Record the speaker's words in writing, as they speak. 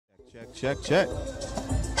Check, check.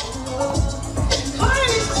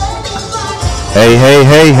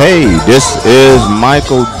 Hey. This is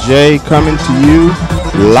Michael J coming to you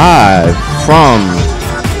live from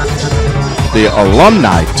the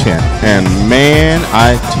alumni tent. And man,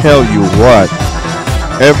 I tell you what,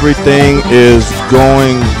 everything is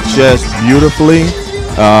going just beautifully.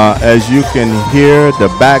 As you can hear the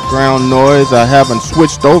background noise, I haven't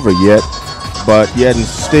switched over yet, but yet and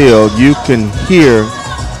still you can hear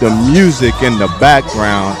the music in the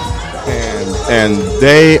background, and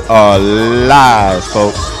they are live,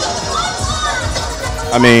 folks.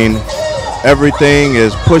 I mean, everything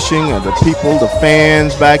is pushing, and the people, the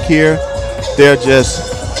fans back here, they're just,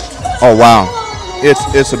 oh wow,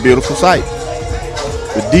 it's a beautiful sight.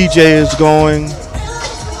 The DJ is going,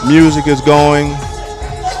 music is going,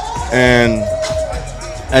 and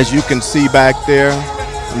as you can see back there,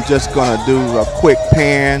 I'm just gonna do a quick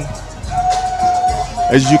pan.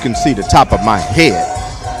 As you can see the top of my head,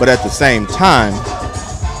 but at the same time,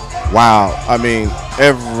 wow, I mean,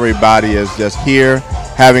 everybody is just here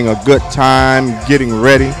having a good time, getting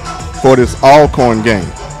ready for this Alcorn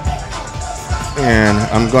game. And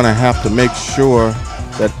I'm gonna have to make sure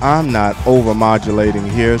that I'm not over modulating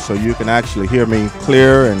here so you can actually hear me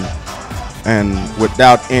clear and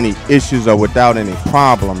without any issues or without any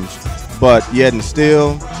problems. But yet and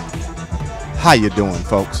still, how you doing,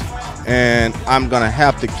 folks? And I'm gonna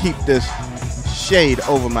have to keep this shade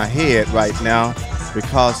over my head right now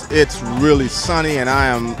because it's really sunny and I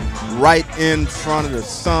am right in front of the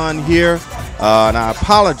sun here. And I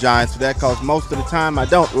apologize for that because most of the time I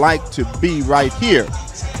don't like to be right here.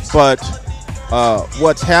 But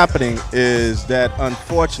what's happening is that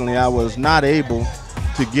unfortunately I was not able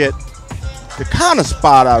to get the kind of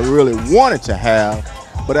spot I really wanted to have,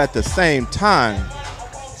 but at the same time,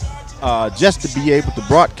 just to be able to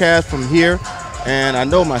broadcast from here. And I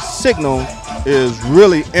know my signal is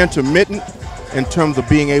really intermittent in terms of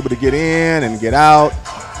being able to get in and get out.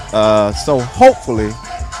 So hopefully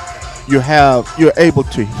you're able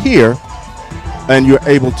to hear and you're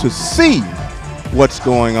able to see what's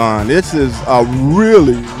going on. This is a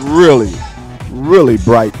really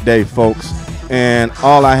bright day, folks. And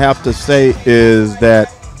all I have to say is that,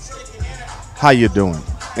 how you doing?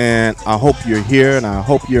 And I hope you're here and I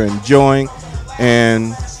hope you're enjoying.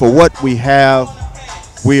 And for what we have,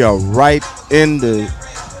 we are right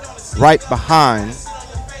behind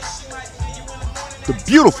the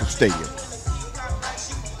beautiful stadium,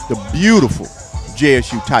 the beautiful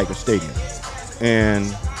JSU Tiger Stadium.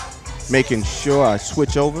 And making sure I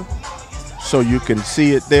switch over so you can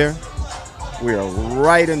see it there. We are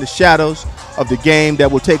right in the shadows of the game that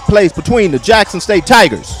will take place between the Jackson State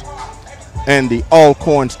Tigers and the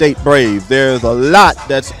Alcorn State Braves. There's a lot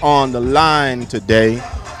that's on the line today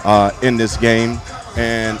in this game.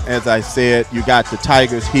 And as I said, you got the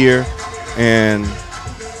Tigers here and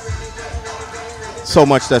so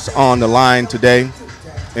much that's on the line today.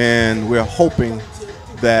 And we're hoping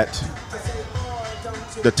that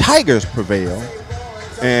the Tigers prevail.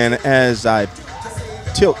 And as I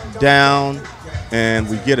tilt down and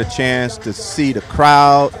we get a chance to see the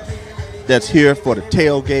crowd that's here for the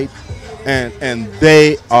tailgate, and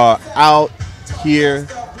they are out here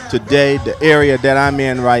today. The area that I'm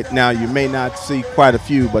in right now, you may not see quite a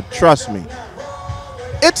few, but trust me,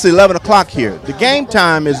 it's 11 o'clock here. The game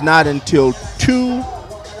time is not until 2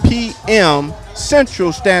 p.m.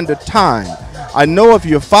 Central Standard Time. I know if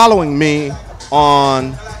you're following me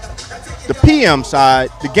on the PM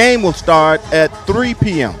side, the game will start at 3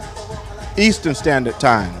 p.m. Eastern Standard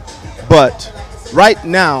Time. But right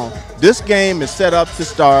now, this game is set up to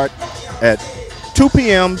start at 2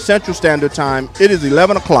 p.m. Central Standard Time. It is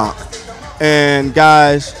 11 o'clock. And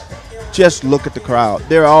guys, just look at the crowd.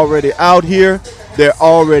 They're already out here. They're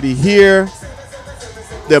already here.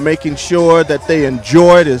 They're making sure that they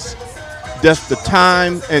enjoy this, just the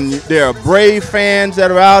time. And there are Brave fans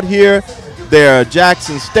that are out here. There are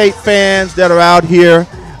Jackson State fans that are out here.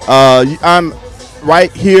 I'm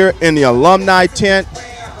right here in the alumni tent.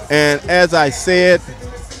 And as I said,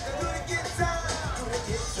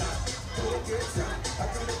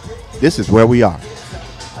 this is where we are,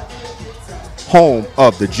 home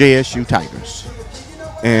of the JSU Tigers.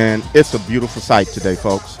 And it's a beautiful sight today,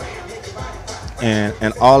 folks. And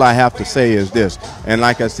all I have to say is this, and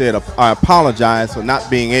like I said, I apologize for not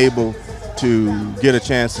being able to get a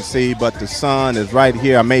chance to see, but the sun is right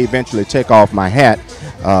here. I may eventually take off my hat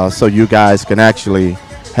so you guys can actually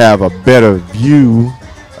have a better view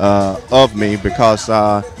of me because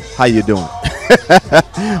how you doing?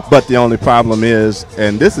 But the only problem is,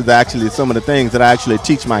 and this is actually some of the things that I actually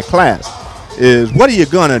teach my class, is what are you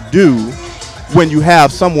gonna do when you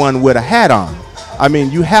have someone with a hat on. I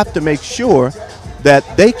mean, you have to make sure that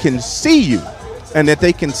they can see you and that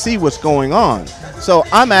they can see what's going on. So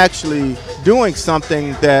I'm actually doing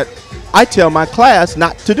something that I tell my class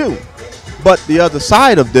not to do. But the other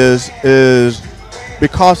side of this is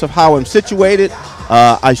because of how I'm situated,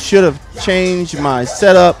 I should have changed my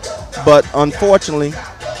setup, but unfortunately,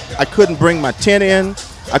 I couldn't bring my tent in.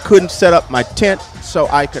 I couldn't set up my tent so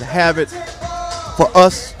I could have it for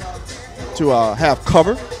us to have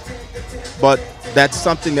cover. But that's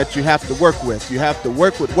something that you have to work with. You have to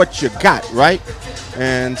work with what you got, right?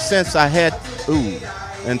 And since I had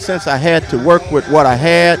to work with what I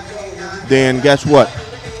had, then guess what?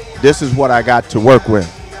 This is what I got to work with,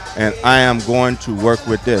 and I am going to work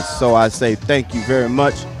with this. So I say thank you very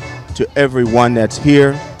much to everyone that's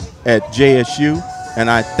here at JSU, and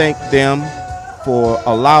I thank them for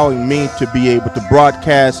allowing me to be able to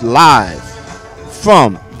broadcast live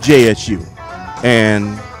from JSU.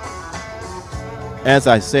 And as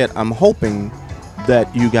I said, I'm hoping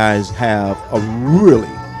that you guys have a really,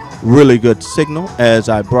 really good signal as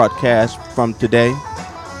I broadcast from today.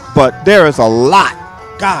 But there is a lot,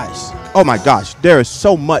 guys. Oh my gosh, there is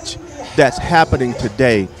so much that's happening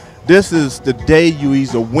today. This is the day you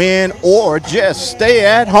either win or just stay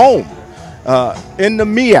at home. In the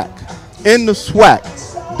MEAC, in the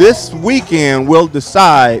SWAC, this weekend will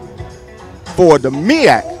decide for the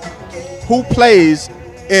MEAC who plays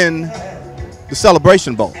in the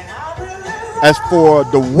Celebration Bowl. As for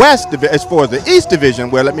the as for the East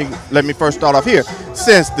Division, well, let me first start off here.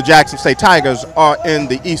 Since the Jackson State Tigers are in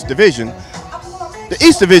the East Division, the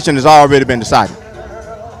East Division has already been decided.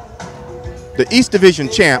 The East Division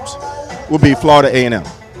champs will be Florida A&M.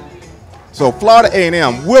 So Florida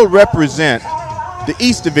A&M will represent the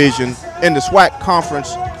East Division in the SWAC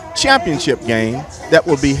Conference Championship game that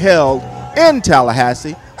will be held in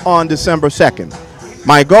Tallahassee on December 2nd.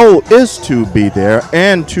 My goal is to be there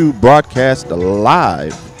and to broadcast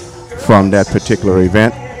live from that particular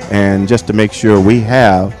event, and just to make sure we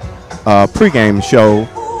have a pregame show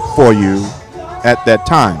for you at that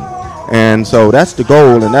time. And so that's the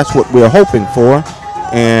goal, and that's what we're hoping for.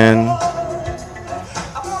 And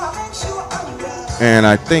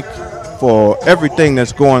I think for everything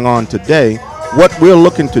that's going on today, what we're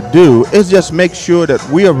looking to do is just make sure that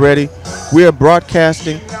we are ready, we are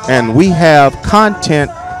broadcasting, and we have content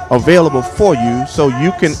available for you so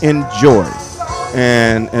you can enjoy.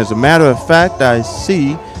 And as a matter of fact, I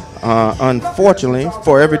see, unfortunately,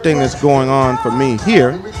 for everything that's going on for me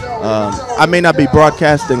here, I may not be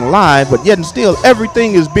broadcasting live, but yet and still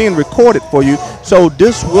everything is being recorded for you. So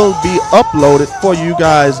this will be uploaded for you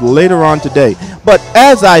guys later on today. But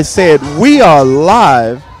as I said, we are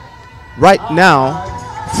live right now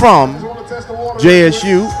from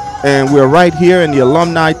JSU, and we're right here in the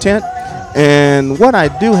alumni tent. And what I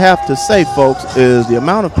do have to say, folks, is the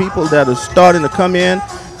amount of people that are starting to come in.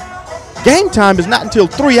 Game time is not until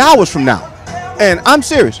 3 hours from now. And I'm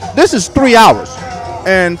serious. This is 3 hours.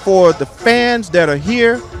 And for the fans that are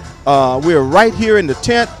here, we're right here in the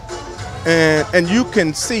tent. And you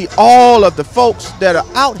can see all of the folks that are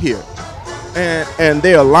out here. And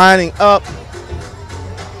they are lining up,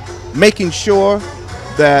 making sure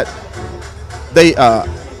that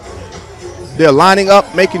they're lining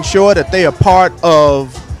up, making sure that they are part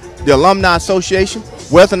of the Alumni Association,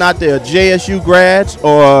 whether or not they're JSU grads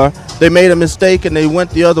or they made a mistake and they went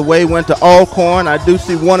the other way, went to Alcorn. I do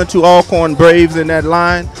see one or two Alcorn Braves in that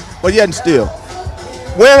line, but yet and still,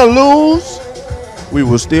 win or lose, we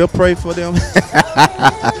will still pray for them.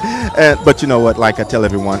 But you know what, like I tell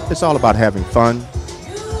everyone, it's all about having fun,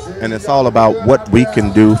 and it's all about what we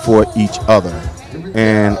can do for each other.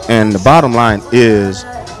 And the bottom line is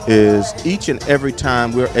each and every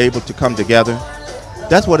time we're able to come together,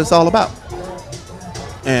 that's what it's all about.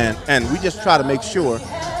 And we just try to make sure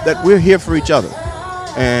that we're here for each other.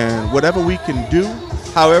 And whatever we can do,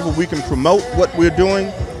 however we can promote what we're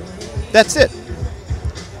doing, that's it.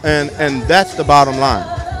 And that's the bottom line.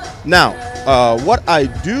 Now, what I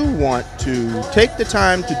do want to take the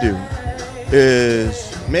time to do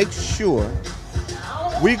is make sure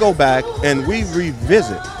we go back and we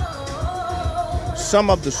revisit some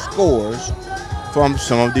of the scores from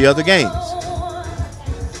some of the other games.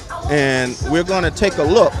 And we're going to take a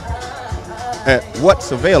look at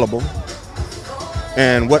what's available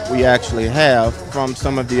and what we actually have from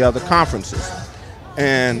some of the other conferences.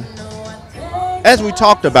 And as we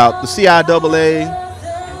talked about, the CIAA,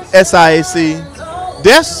 SIAC,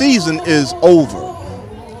 their season is over.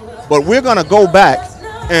 But we're going to go back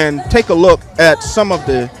and take a look at some of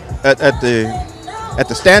the at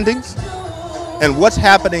the standings and what's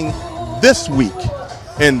happening this week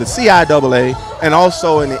in the CIAA and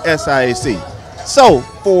also in the SIAC. So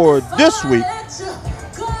for this week,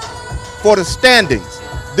 for the standings,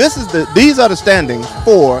 these are the standings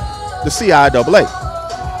for the CIAA.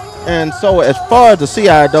 And so as far as the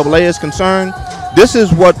CIAA is concerned, this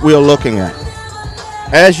is what we're looking at.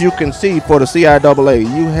 As you can see, for the CIAA,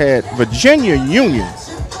 you had Virginia Union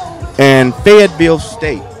and Fayetteville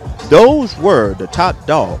State. Those were the top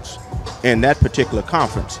dogs in that particular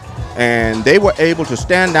conference. And they were able to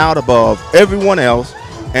stand out above everyone else,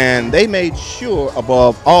 and they made sure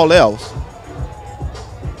above all else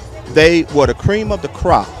they were the cream of the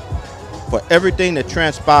crop for everything that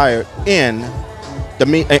transpired in the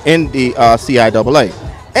CIAA.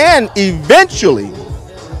 And eventually,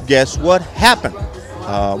 guess what happened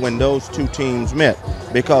when those two teams met?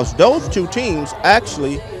 Because those two teams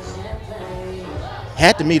actually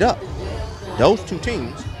had to meet up. Those two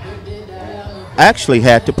teams actually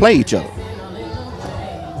had to play each other.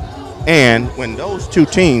 And when those two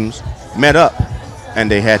teams met up and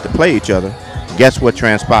they had to play each other, guess what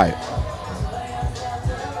transpired?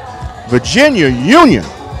 Virginia Union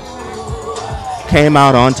came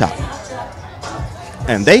out on top.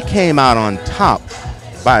 And they came out on top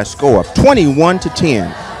by a score of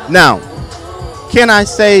 21-10. Now, can I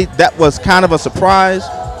say that was kind of a surprise?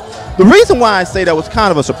 The reason why I say that was kind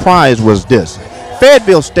of a surprise was this.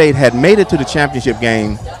 Fayetteville State had made it to the championship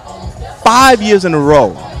game 5 years in a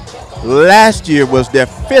row. Last year was their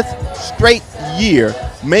 5th straight year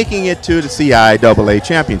making it to the CIAA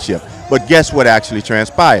championship. But guess what actually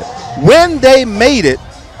transpired? When they made it,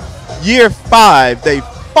 year 5, they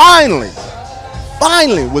finally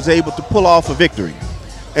was able to pull off a victory.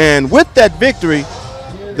 And with that victory,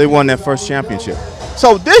 they won their first championship.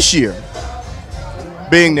 So this year,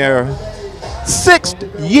 being their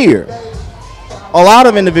 6th year, a lot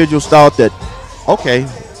of individuals thought that, okay,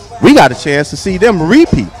 we got a chance to see them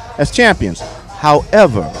repeat as champions.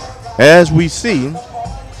 However, as we see,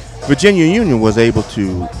 Virginia Union was able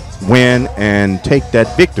to win and take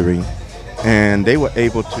that victory, and they were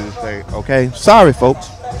able to say, okay, sorry folks,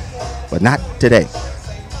 but not today.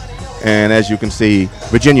 And as you can see,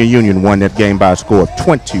 Virginia Union won that game by a score of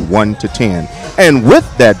 21-10. And with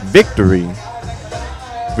that victory,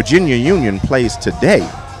 Virginia Union plays today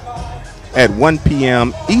at 1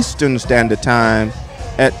 p.m. Eastern Standard Time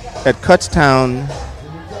at Kutztown,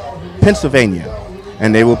 Pennsylvania.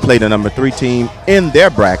 And they will play the number 3 team in their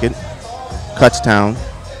bracket, Kutztown.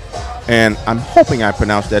 And I'm hoping I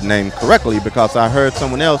pronounced that name correctly because I heard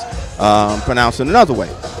someone else pronounce it another way.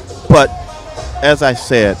 But as I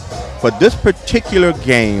said, for this particular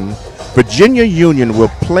game, Virginia Union will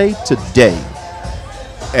play today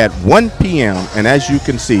at 1 p.m. And as you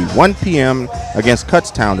can see, 1 p.m. against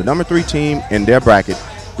Kutztown, the number 3 team in their bracket,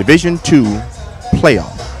 Division II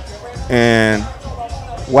playoff. And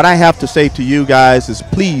what I have to say to you guys is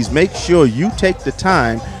please make sure you take the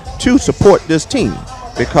time to support this team,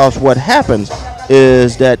 because what happens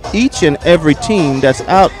is that each and every team that's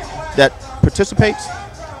out that participates,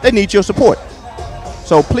 they need your support.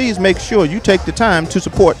 So please make sure you take the time to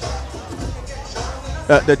support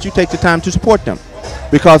them,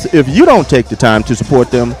 because if you don't take the time to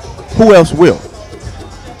support them, who else will?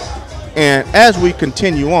 And as we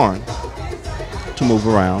continue on to move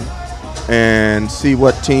around and see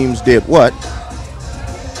what teams did what,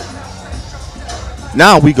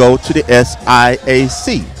 now we go to the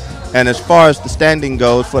SIAC. And as far as the standing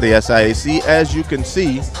goes for the SIAC, as you can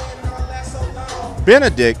see,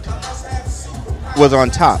 Benedict was on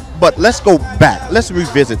top. But let's go back. Let's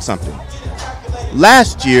revisit something.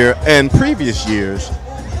 Last year and previous years,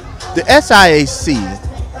 the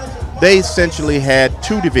SIAC, they essentially had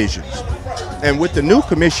 2 divisions. And with the new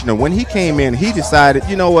commissioner, when he came in, he decided,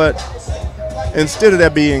 you know what, instead of there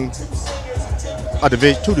being 2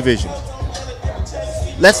 divisions,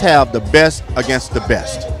 let's have the best against the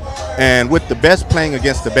best. And with the best playing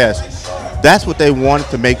against the best, that's what they wanted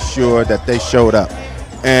to make sure that they showed up.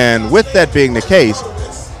 And with that being the case,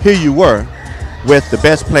 here you were with the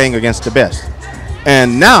best playing against the best.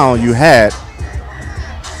 And now you had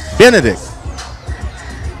Benedict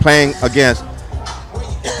playing against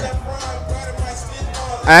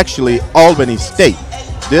actually Albany State.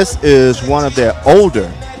 This is one of their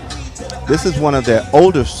older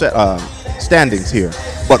standings here.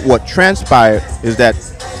 But what transpired is that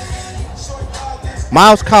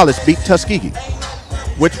Miles College beat Tuskegee,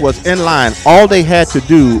 which was in line. All they had to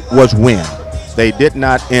do was win. They did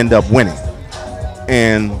not end up winning.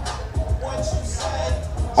 And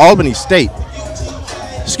Albany State,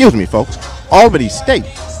 Albany State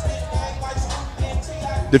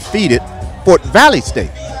defeated Fort Valley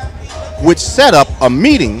State, which set up a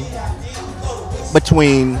meeting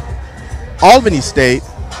between Albany State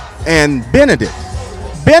and Benedict.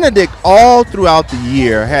 Benedict all throughout the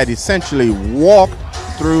year had essentially walked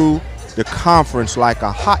through the conference like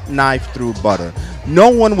a hot knife through butter. No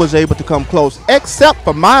one was able to come close except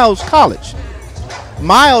for Miles College.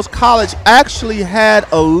 Miles College actually had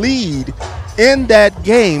a lead in that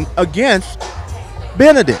game against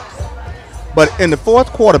Benedict. But in the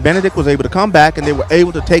fourth quarter, Benedict was able to come back and they were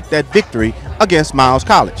able to take that victory against Miles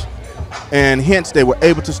College. And hence they were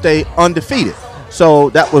able to stay undefeated. So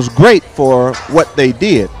that was great for what they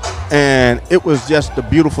did. And it was just a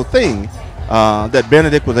beautiful thing that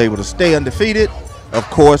Benedict was able to stay undefeated. Of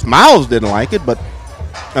course, Miles didn't like it, but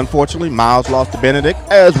unfortunately, Miles lost to Benedict,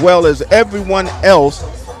 as well as everyone else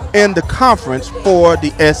in the conference for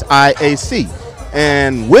the SIAC.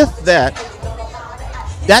 And with that,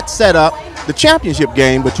 that set up the championship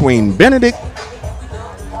game between Benedict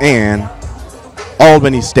and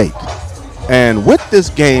Albany State. And with this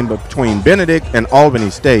game between Benedict and Albany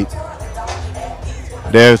State,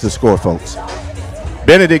 there's the score, folks.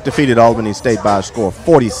 Benedict defeated Albany State by a score of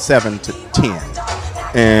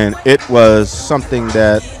 47-10. And it was something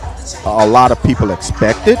that a lot of people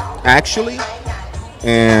expected, actually.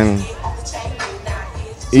 And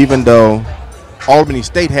even though Albany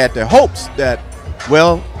State had their hopes that,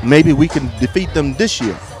 well, maybe we can defeat them this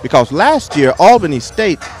year. Because last year, Albany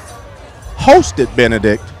State hosted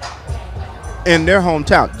Benedict in their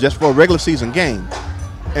hometown just for a regular season game.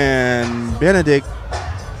 And Benedict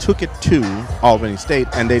took it to Albany State,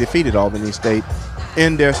 and they defeated Albany State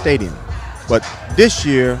in their stadium. But this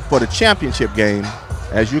year, for the championship game,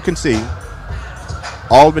 as you can see,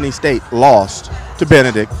 Albany State lost to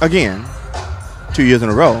Benedict again 2 years in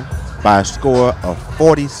a row by a score of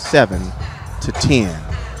 47-10.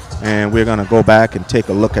 And we're going to go back and take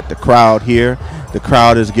a look at the crowd here. The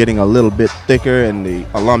crowd is getting a little bit thicker in the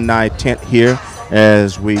alumni tent here.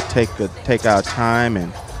 As we take our time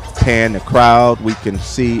and pan the crowd, we can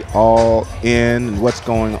see all in and what's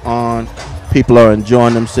going on. People are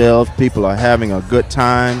enjoying themselves. People are having a good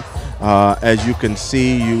time. As you can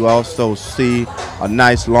see, you also see a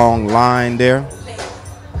nice long line there,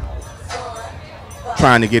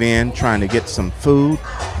 trying to get in, trying to get some food,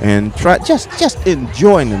 and just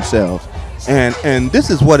enjoying themselves. And this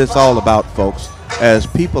is what it's all about, folks, as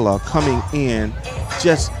people are coming in,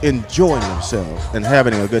 just enjoying themselves and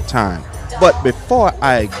having a good time. But before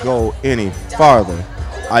I go any farther,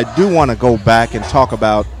 I do want to go back and talk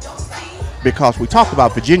about, because we talked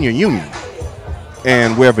about Virginia Union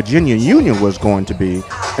and where Virginia Union was going to be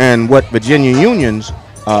and what Virginia Union's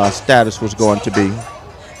status was going to be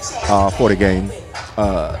for the game,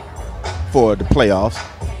 for the playoffs.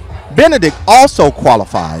 Benedict also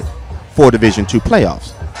qualified for Division II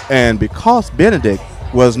playoffs. And because Benedict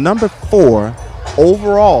was number 4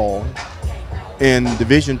 overall in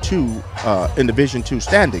Division II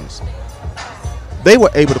standings, they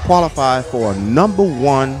were able to qualify for a number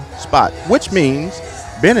 1 spot, which means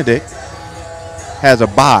Benedict has a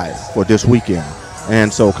bye for this weekend.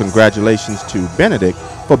 And so congratulations to Benedict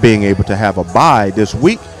for being able to have a bye this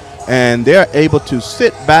week, and they're able to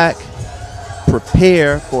sit back,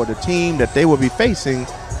 prepare for the team that they will be facing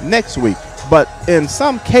next week. But in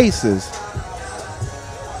some cases,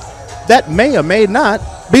 that may or may not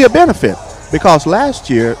be a benefit, because last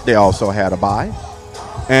year they also had a bye,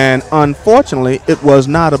 and unfortunately it was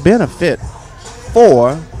not a benefit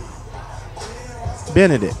for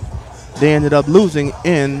Benedict. They ended up losing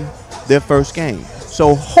in their first game.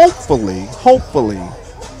 So hopefully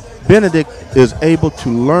Benedict is able to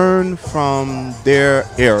learn from their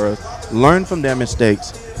errors, learn from their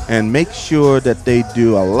mistakes, and make sure that they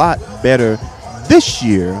do a lot better this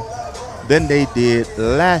year than they did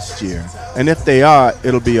last year. And if they are,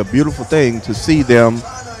 it'll be a beautiful thing to see them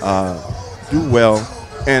do well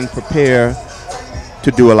and prepare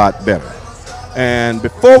to do a lot better. And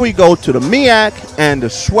before we go to the MEAC and the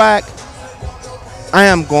SWAC, I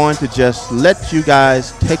am going to just let you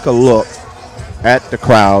guys take a look at the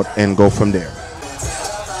crowd and go from there.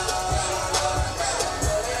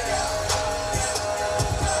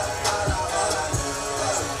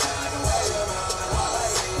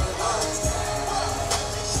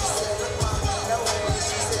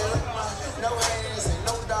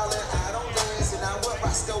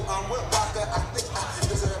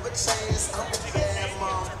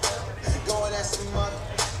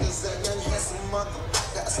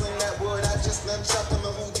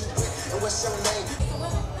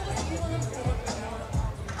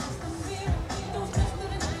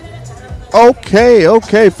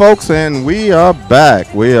 Okay, folks, and we are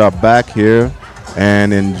back. We are back here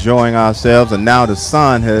and enjoying ourselves. And now the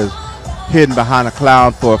sun has hidden behind a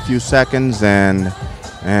cloud for a few seconds and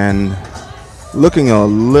looking a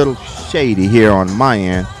little shady here on my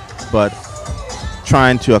end, but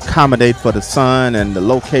trying to accommodate for the sun and the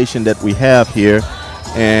location that we have here,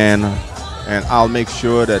 and I'll make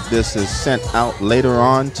sure that this is sent out later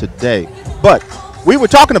on today. But we were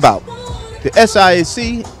talking about the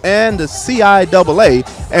SIAC and the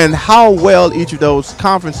CIAA and how well each of those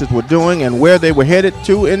conferences were doing and where they were headed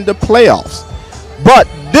to in the playoffs. But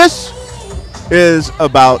this is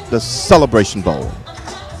about the Celebration Bowl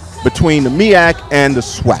between the MEAC and the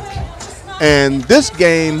SWAC. And this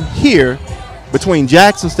game here between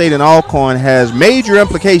Jackson State and Alcorn has major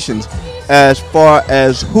implications as far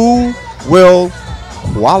as who will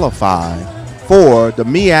qualify for the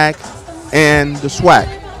MEAC and the SWAC.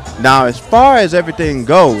 Now, as far as everything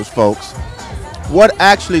goes, folks, what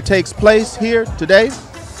actually takes place here today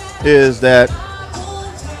is that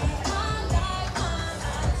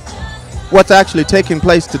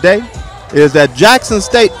Jackson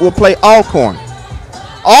State will play Alcorn.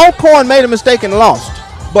 Alcorn made a mistake and lost.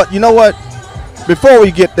 But you know what? Before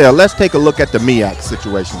we get there, let's take a look at the MEAC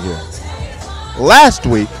situation here. Last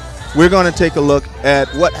week, we're going to take a look at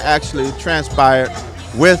what actually transpired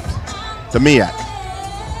with the MEAC.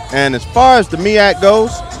 And as far as the MEAC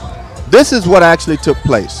goes, this is what actually took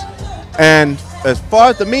place. And as far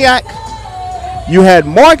as the MEAC, you had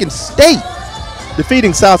Morgan State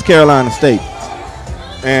defeating South Carolina State.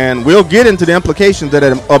 And we'll get into the implications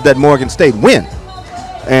of that Morgan State win.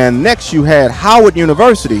 And next you had Howard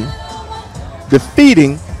University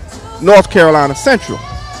defeating North Carolina Central.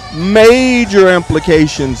 Major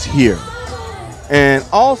implications here. And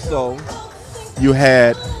also you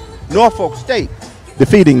had Norfolk State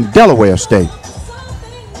defeating Delaware State.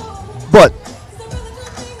 But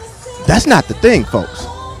that's not the thing, folks.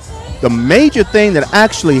 The major thing that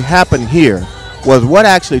actually happened here was what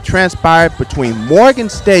actually transpired between Morgan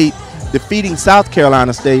State defeating South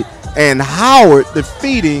Carolina State and Howard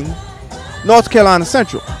defeating North Carolina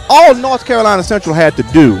Central. All North Carolina Central had to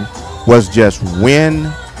do was just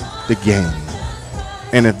win the game.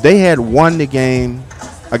 And if they had won the game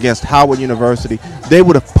against Howard University, they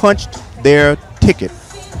would have punched their ticket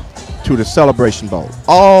to the Celebration Bowl.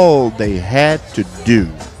 All they had to do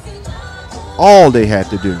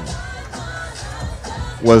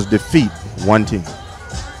was defeat one team,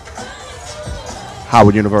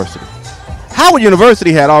 Howard University. Howard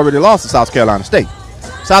University had already lost to South Carolina State.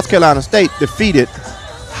 South Carolina State defeated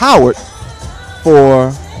Howard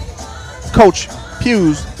for Coach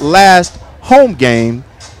Pugh's last home game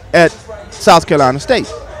at South Carolina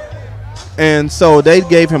State. And so they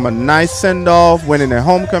gave him a nice send-off, winning their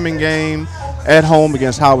homecoming game at home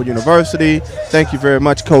against Howard University. Thank you very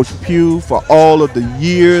much, Coach Pugh, for all of the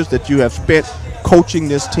years that you have spent coaching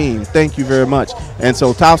this team. Thank you very much. And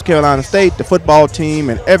so South Carolina State, the football team,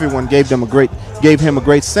 and everyone gave him a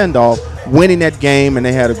great send-off, winning that game, and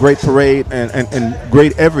they had a great parade and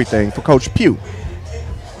great everything for Coach Pugh.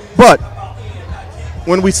 But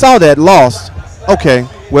when we saw that loss, okay,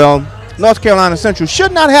 well, North Carolina Central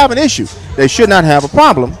should not have an issue. They should not have a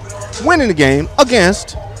problem winning the game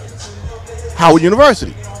against Howard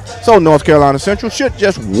University. So North Carolina Central should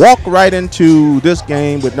just walk right into this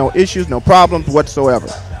game with no issues, no problems whatsoever.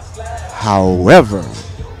 However,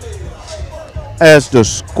 as the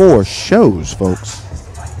score shows, folks,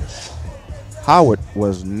 Howard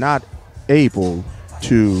was not able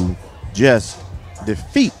to just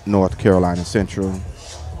defeat North Carolina Central.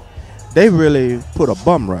 They really put a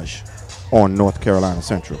bum rush on North Carolina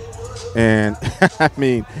Central. And, I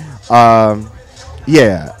mean,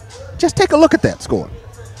 yeah, just take a look at that score.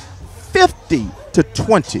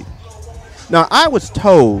 50-20. Now, I was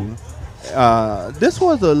told this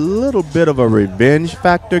was a little bit of a revenge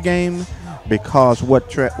factor game because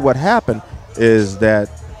what happened is that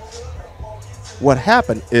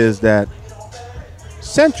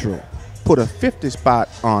Central put a 50 spot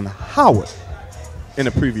on Howard in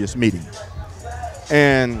a previous meeting.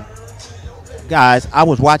 And guys, I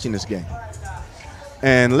was watching this game,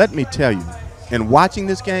 and let me tell you, in watching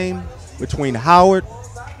this game between Howard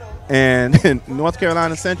and North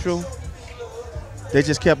Carolina Central, they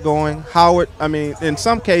just kept going. Howard, I mean, in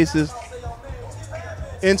some cases,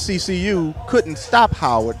 NCCU couldn't stop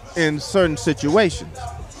Howard in certain situations.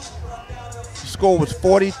 The score was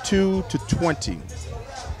 42-20.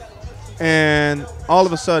 And all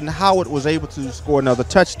of a sudden, Howard was able to score another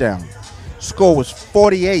touchdown. Score was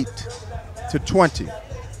 48-20.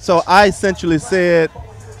 So I essentially said,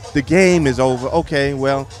 the game is over. Okay,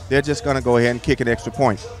 well, they're just going to go ahead and kick an extra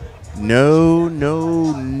point. No,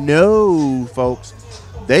 no, no, folks.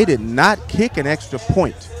 They did not kick an extra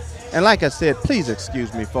point. And like I said, please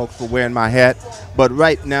excuse me, folks, for wearing my hat. But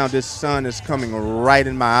right now, this sun is coming right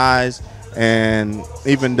in my eyes. And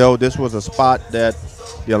even though this was a spot that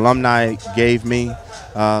the alumni gave me,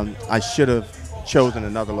 I should have chosen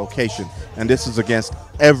another location. And this is against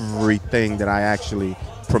everything that I actually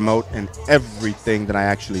promote and everything that I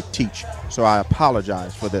actually teach. So I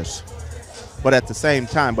apologize for this. But at the same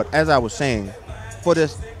time, but as I was saying, for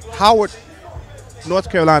this Howard, North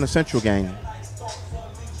Carolina Central game,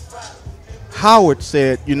 Howard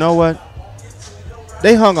said, you know what?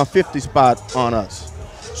 They hung a 50 spot on us.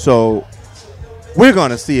 So we're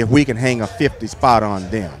going to see if we can hang a 50 spot on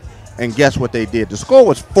them. And guess what they did? The score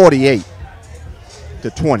was 48-20.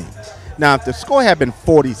 Now, if the score had been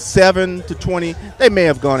 47-20, they may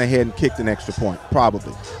have gone ahead and kicked an extra point,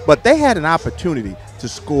 probably. But they had an opportunity to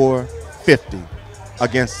score 50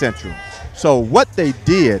 against Central. So what they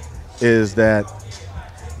did is that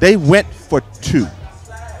they went for 2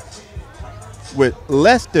 with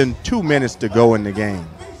less than 2 minutes to go in the game.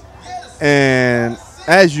 And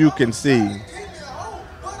as you can see,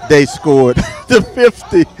 they scored the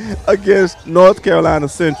 50 against North Carolina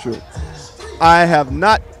Central. I have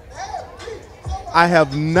not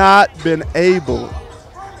been able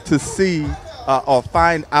to see or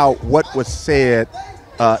find out what was said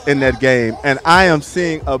in that game. And I am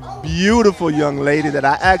seeing a beautiful young lady that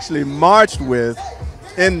I actually marched with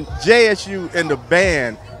in JSU in the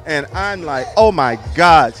band. And I'm like, oh my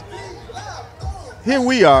gosh. Here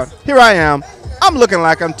we are. Here I am. I'm looking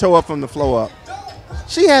like I'm tore up from the floor up.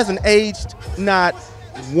 She hasn't aged not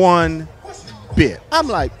one bit. I'm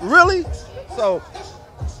like, really? So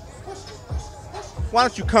why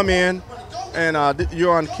don't you come in, and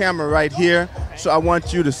you're on camera right here. So I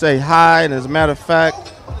want you to say hi, and as a matter of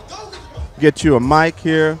fact, get you a mic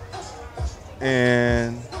here,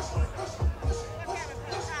 and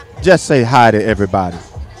just say hi to everybody.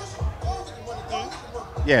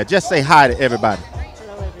 Yeah, just say hi to everybody.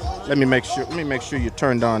 Let me make sure you're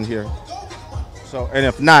turned on here. So, and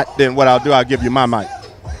if not, then what I'll do, I'll give you my mic.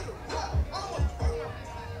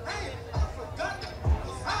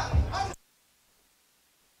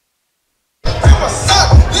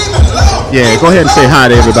 Yeah, go ahead and say hi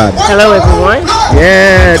to everybody. Hello, everyone.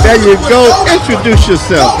 Yeah, there you go. Introduce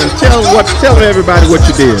yourself and tell everybody what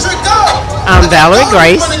you did. I'm Valerie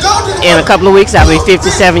Grace. In a couple of weeks, I'll be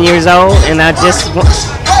 57 years old, and I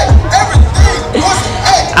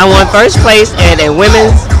won first place at a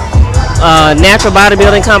women's natural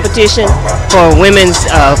bodybuilding competition for women's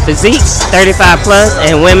physique, 35 plus,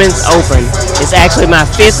 and women's open. It's actually my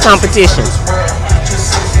 5th competition.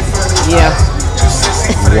 Yeah.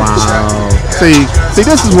 Wow. See,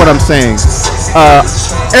 this is what I'm saying.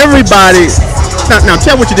 Everybody, now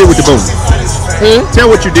tell what you did with the boom. Tell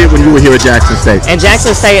what you did when you were here at Jackson State. At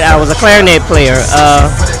Jackson State, I was a clarinet player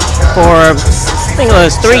for, I think it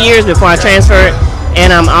was 3 years before I transferred,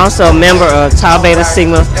 and I'm also a member of Tau Beta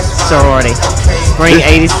Sigma sorority, Spring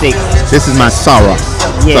 86. This is my soror.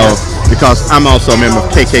 Yeah. So, because I'm also a member of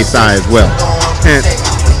KK Psi as well. And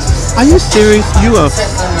are you serious?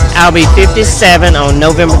 I'll be 57 on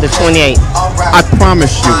November the 28th. I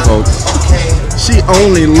promise you, folks, she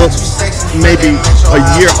only looks maybe a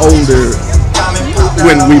year older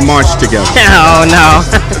when we march together. Oh no.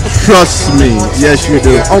 Trust me. Yes, you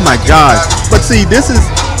do. Oh my gosh. But see, this is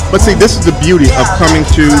the beauty of coming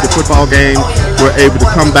to the football game. We're able to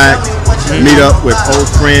come back, meet up with old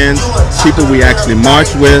friends, people we actually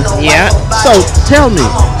marched with. Yeah. So tell me,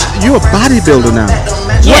 you're a bodybuilder now.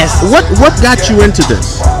 Yes. What got you into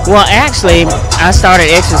this? Well, actually, I started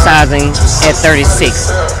exercising at 36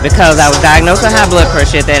 because I was diagnosed with high blood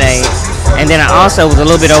pressure at that age. And then I also was a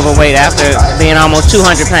little bit overweight after being almost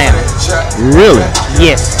 200 pounds. Really?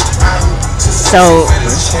 Yes. So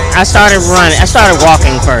I started running. I started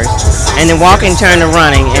walking first. And then walking turned to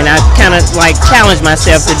running. And I kind of like challenged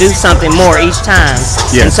myself to do something more each time.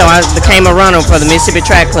 Yes. And so I became a runner for the Mississippi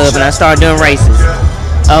Track Club, and I started doing races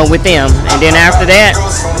with them. And then after that,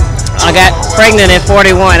 I got pregnant at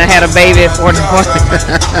 41. I had a baby at 41.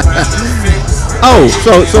 Oh,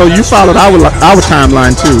 so you followed our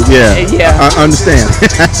timeline too? Yeah. Yeah. I understand.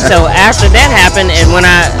 So after that happened, and when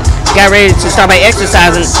I got ready to start by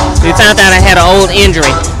exercising, we found out I had an old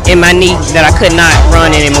injury in my knee that I could not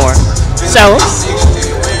run anymore. So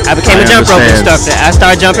I became a jump rope instructor. I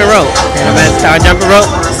started jumping rope. And when I started jumping rope,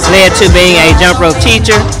 led to being a jump rope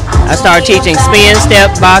teacher. I started teaching spin,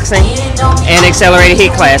 step, boxing, and accelerated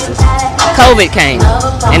heat classes. COVID came,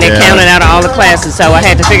 and they counted out all the classes, so I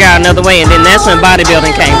had to figure out another way, and then that's when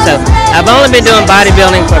bodybuilding came. So I've only been doing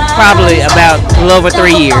bodybuilding for probably about a little over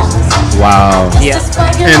 3 years. Wow. Yeah.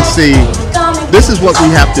 And see, this is what we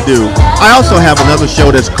have to do. I also have another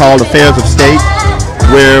show that's called Affairs of State,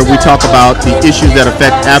 where we talk about the issues that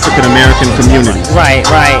affect African American communities. Right.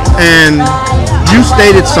 And you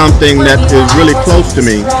stated something that is really close to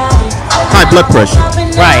me: high blood pressure.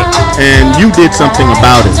 Right. And you did something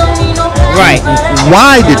about it. Right.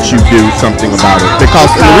 Why did you do something about it? Because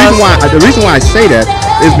the reason why I say that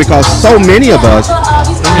is because so many of us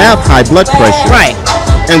have high blood pressure. Right.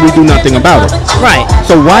 And we do nothing about it. Right.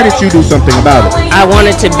 So why did you do something about it? I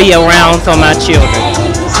wanted to be around for my children.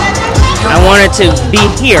 I wanted to be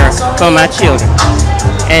here for my children.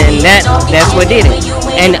 And that's what did it.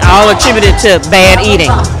 And all attributed to bad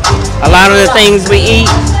eating. A lot of the things we eat,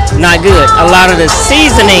 not good. A lot of the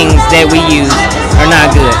seasonings that we use are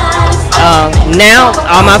not good. Now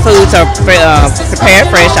all my foods are prepared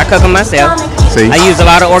fresh. I cook them myself. See? I use a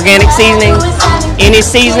lot of organic seasonings. Any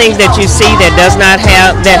seasoning that you see that has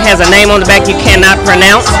a name on the back you cannot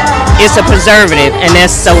pronounce, it's a preservative, and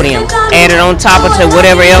that's sodium added on top of to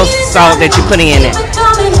whatever else salt that you're putting in it.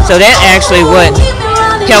 So that actually what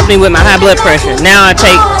helped me with my high blood pressure. Now I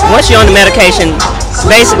take, once you're on the medication,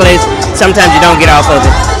 basically sometimes you don't get off of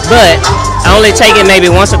it, but I only take it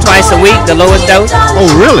maybe once or twice a week, the lowest dose. Oh,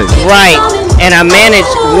 really? Right. And I manage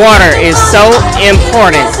water is so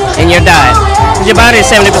important in your diet. Your body is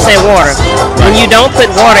 70% water. When you don't put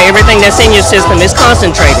water, everything that's in your system is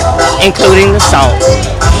concentrated, including the salt.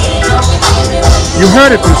 You heard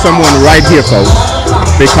it from someone right here, folks,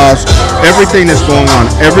 because everything that's going on,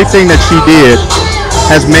 everything that she did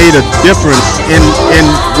has made a difference in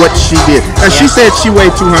what she did. And she said she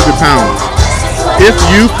weighed 200 pounds. If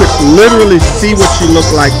you could literally see what she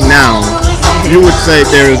looked like now, you would say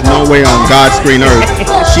there is no way on God's green earth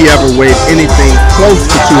she ever weighed anything close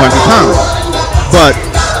to 200 pounds. But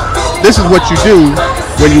this is what you do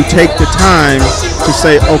when you take the time to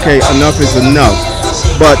say, okay, enough is enough.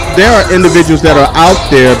 But there are individuals that are out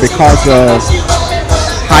there because of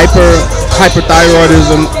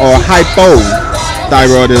hyperthyroidism or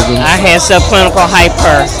hypothyroidism. I had subclinical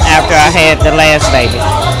hyper after I had the last baby.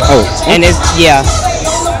 Oh. And it's,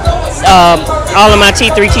 all of my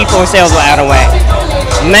T3, T4 cells were out of whack.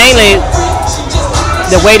 Mainly,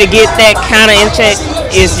 the way to get that kind of in check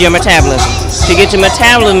is your metabolism. To get your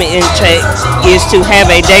metabolism in check is to have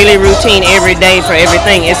a daily routine every day for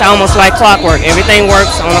everything. It's almost like clockwork. Everything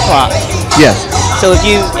works on a clock. Yes. So if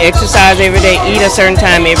you exercise every day, eat a certain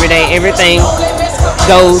time every day, everything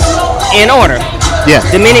goes in order. Yes.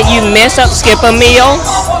 The minute you mess up, skip a meal,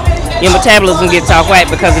 your metabolism gets off whack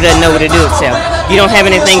because it doesn't know what to do itself. You don't have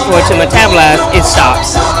anything for it to metabolize, it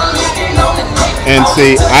stops. And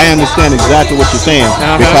see, I understand exactly what you're saying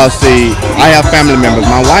because see, I have family members.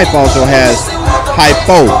 My wife also has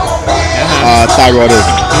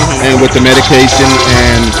hypothyroidism, and with the medication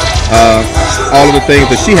and all of the things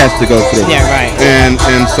that she has to go through. Yeah, right. And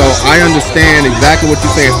so I understand exactly what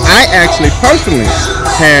you're saying. I actually personally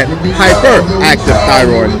had hyperactive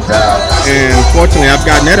thyroid, and fortunately I've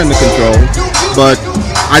gotten that under control. But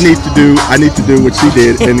I need to do what she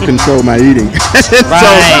did and control my eating. And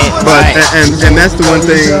that's the one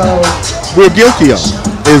thing we're guilty of,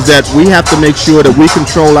 is that we have to make sure that we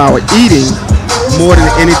control our eating more than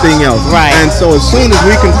anything else. Right. And so as soon as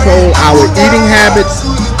we control our eating habits,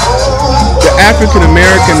 the African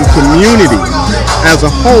American community as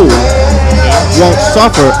a whole won't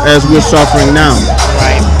suffer as we're suffering now.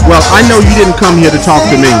 Right. Well, I know you didn't come here to talk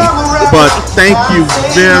to me, but thank you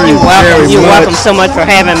very much. You're welcome so much for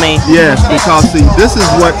having me. Yes, because see, this is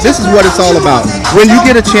what it's all about. When you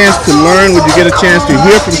get a chance to learn, when you get a chance to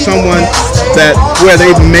hear from someone where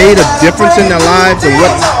they've made a difference in their lives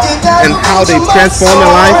and how they've transformed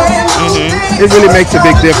their life, it really makes a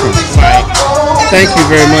big difference. Right. Thank you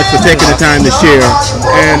very much for taking the time to share.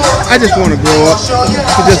 And I just want to grow up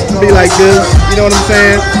to just be like this. You know what I'm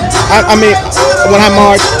saying? I mean, when I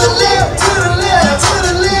march,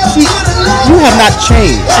 you have not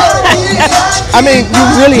changed. I mean, you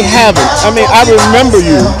really haven't. I mean, I remember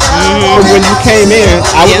you from when you came in.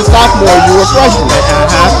 I was a sophomore, you were a freshman.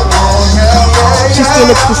 She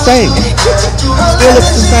still looks the same. Still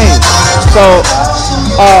looks the same. So,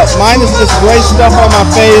 mine is just gray stuff on my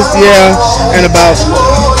face, and about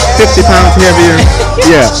 50 pounds heavier.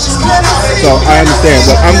 Yeah. So I understand,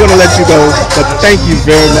 but I'm going to let you go. But thank you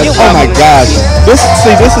very much. Oh my gosh. This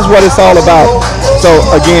is what it's all about. So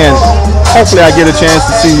again, hopefully I get a chance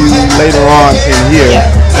to see you later on in here.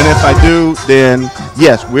 And if I do, then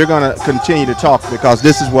yes, we're going to continue to talk because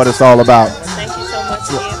this is what it's all about. Thank you so much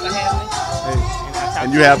again for having me. And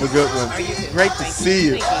you have a good one. Great to see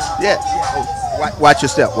you. Yes. Watch your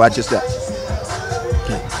step. Watch your step.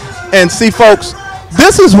 Okay. And see, folks,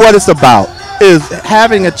 this is what it's about. is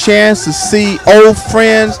having a chance to see old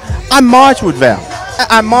friends. I marched with Val.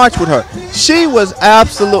 I marched with her. She was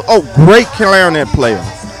great clarinet player.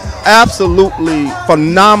 Absolutely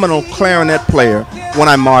phenomenal clarinet player when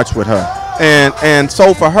I marched with her. And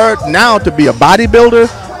so for her now to be a bodybuilder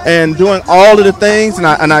and doing all of the things, and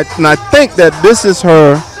I think that this is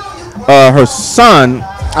her son.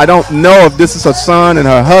 I don't know if this is her son and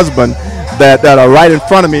her husband that are right in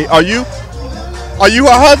front of me. Are you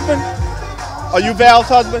her husband? Are you Val's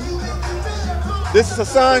husband? This is her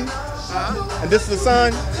son? And this is the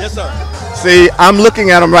son? Yes, sir. See, I'm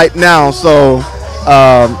looking at him right now, so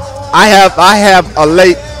I have a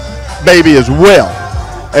late baby as well.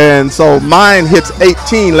 And so mine hits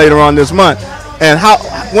 18 later on this month. And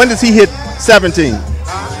when does he hit 17? 15.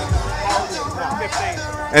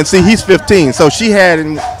 And see, he's 15. So she had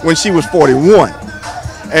him when she was 41.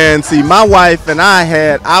 And see, my wife and I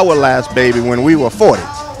had our last baby when we were 40.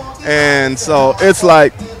 And so it's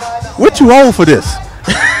like, we're too old for this.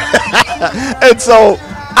 And so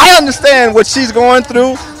I understand what she's going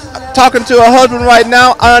through. Talking to her husband right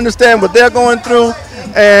now, I understand what they're going through.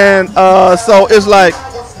 And so it's like,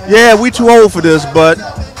 yeah, we too old for this, but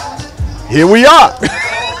here we are.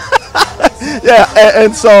 Yeah,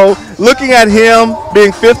 and so looking at him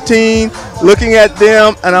being 15, looking at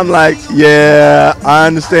them, and I'm like, yeah, I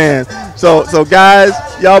understand. So guys,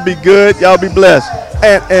 y'all be good, y'all be blessed.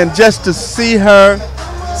 And just to see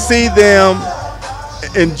them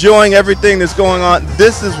enjoying everything that's going on,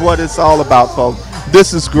 this is what it's all about, folks.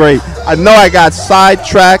 This is great. I know I got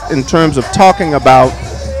sidetracked in terms of talking about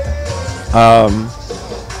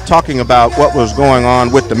what was going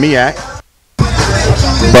on with the MEAC,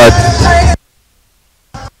 but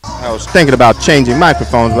I was thinking about changing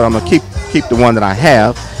microphones, but I'm gonna keep the one that I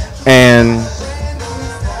have. And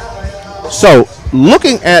so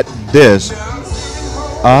looking at this,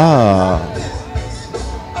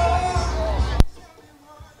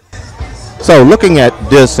 so looking at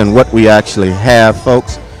this and what we actually have,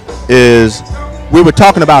 folks, is we were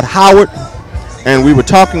talking about Howard, and we were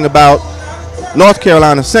talking about North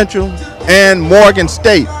Carolina Central and Morgan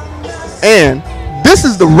State. And this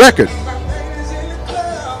is the record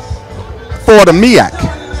for the MEAC.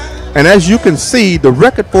 And as you can see, the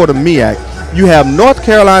record for the MEAC, you have North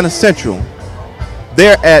Carolina Central,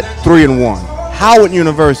 they're at 3-1. Howard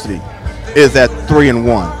University is at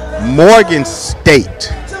 3-1. Morgan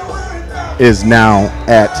State is now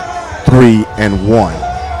at 3-1.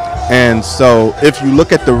 And so if you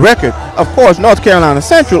look at the record, of course, North Carolina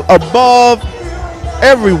Central above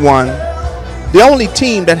everyone, the only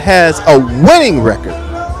team that has a winning record.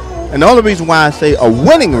 And the only reason why I say a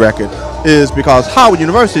winning record is because Howard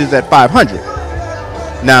University is at 500.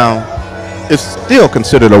 Now, it's still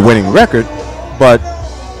considered a winning record, but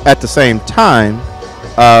at the same time,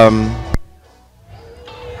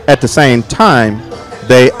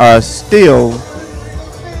 they are still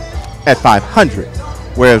at 500,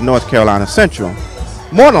 whereas North Carolina Central,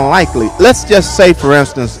 more than likely, let's just say, for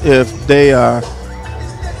instance, if they are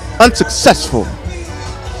unsuccessful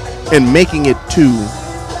in making it to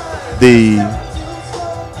the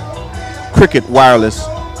Cricket Wireless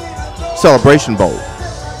Celebration Bowl,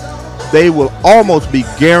 they will almost be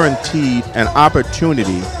guaranteed an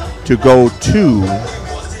opportunity to go to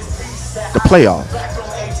the playoff,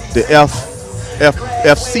 the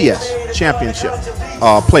FCS championship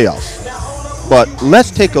playoffs. But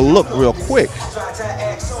let's take a look real quick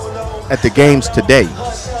at the games today.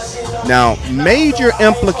 Now, major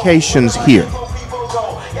implications here.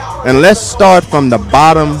 And let's start from the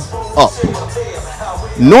bottom up.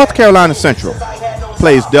 North Carolina Central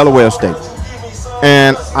plays Delaware State.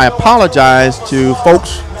 And I apologize to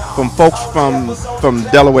folks from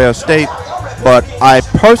Delaware State, but I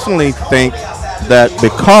personally think that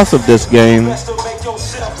because of this game,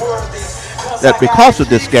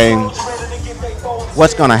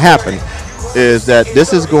 what's going to happen is that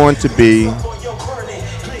this is going to be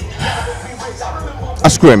a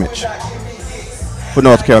scrimmage for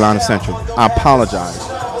North Carolina Central. I apologize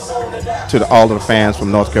to all of the fans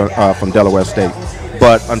from from Delaware State,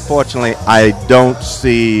 but unfortunately, I don't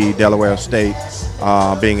see Delaware State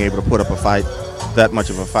being able to put up a fight, that much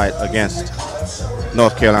of a fight against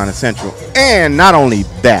North Carolina Central. And not only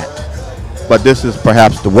that, but this is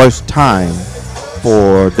perhaps the worst time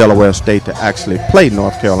for Delaware State to actually play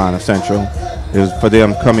North Carolina Central, is for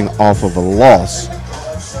them coming off of a loss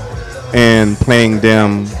and playing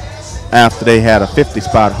them after they had a 50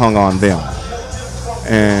 spot hung on them.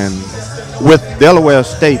 And with Delaware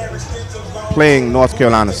State playing North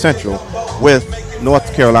Carolina Central, with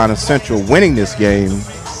North Carolina Central winning this game,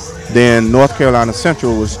 then North Carolina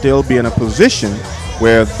Central will still be in a position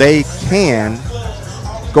where they can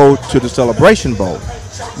go to the Celebration Bowl.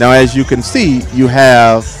 Now, as you can see, you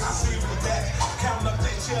have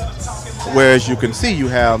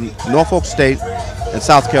Norfolk State and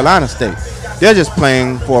South Carolina State. They're just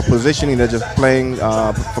playing for positioning. They're just playing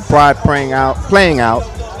for pride, playing out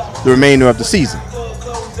the remainder of the season.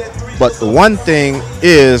 But the one thing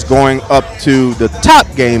is going up to the top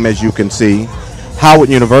game, as you can see, Howard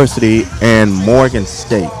University and Morgan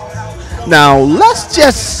State. Now, let's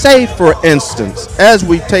just say, for instance, as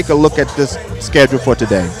we take a look at this schedule for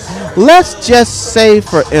today, let's just say,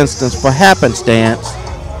 for instance, for happenstance,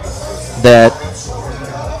 that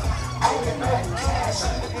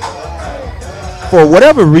for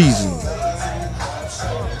whatever reason,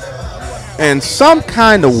 in some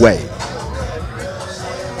kind of way,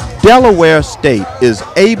 Delaware State is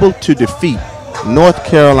able to defeat North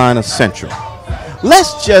Carolina Central.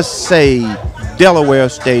 Let's just say Delaware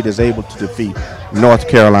State is able to defeat North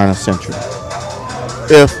Carolina Central.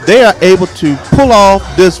 If they are able to pull off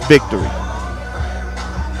this victory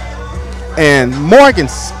and Morgan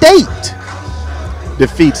State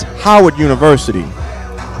defeats Howard University,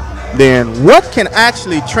 then what can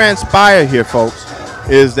actually transpire here, folks,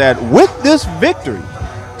 is that with this victory,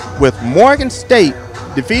 with Morgan State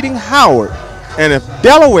defeating Howard, and if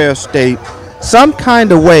Delaware State some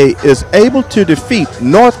kind of way is able to defeat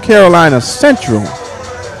North Carolina Central,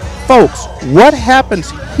 folks, what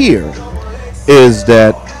happens here is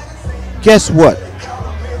that, guess what?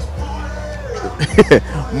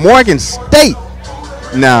 Morgan State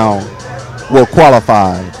now will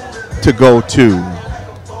qualify to go to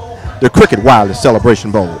the Cricket Wireless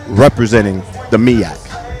Celebration Bowl representing the MEAC.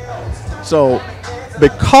 So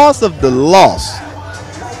because of the loss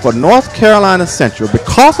for North Carolina Central,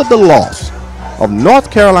 because of the loss of North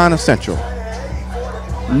Carolina Central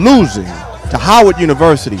losing to Howard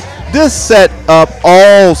University, this set up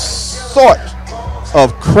all sorts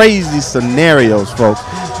of crazy scenarios, folks.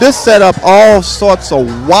 This set up all sorts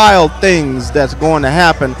of wild things that's going to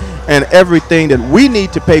happen, and everything that we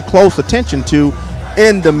need to pay close attention to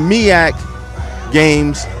in the MEAC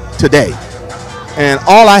games today. And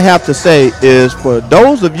all I have to say is, for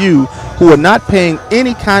those of you who are not paying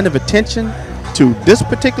any kind of attention to this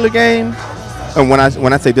particular game, and when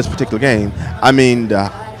I say this particular game, I mean the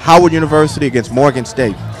Howard University against Morgan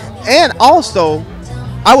State, and also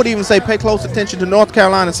I would even say pay close attention to North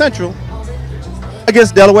Carolina Central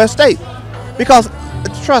against Delaware State, because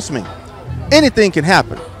trust me, anything can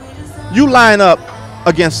happen. You line up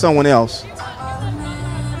against someone else,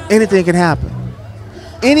 anything can happen.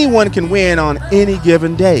 Anyone can win on any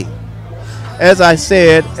given day. As I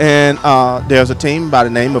said, and there's a team by the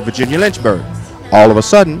name of Virginia Lynchburg. All of a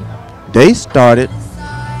sudden, they started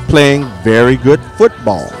playing very good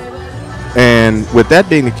football. And with that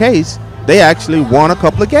being the case, they actually won a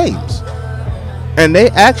couple of games. And they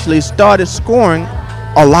actually started scoring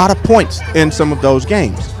a lot of points in some of those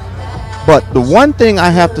games. But the one thing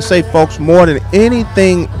I have to say, folks, more than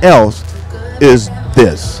anything else is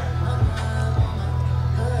this.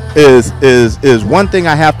 Is one thing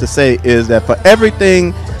I have to say is that for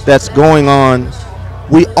everything that's going on,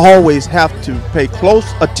 we always have to pay close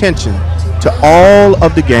attention to all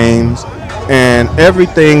of the games and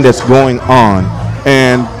everything that's going on.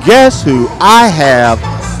 And guess who I have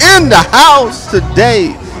in the house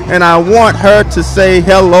today? And I want her to say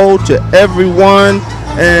hello to everyone.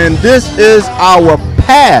 And this is our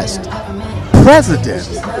past president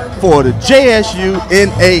for the JSU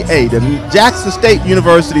NAA, the Jackson State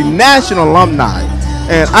University National Alumni.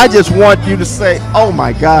 And I just want you to say, oh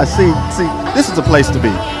my God, see, this is a place to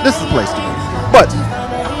be. This is a place to be. But,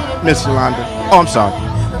 Miss Yolanda, oh, I'm sorry.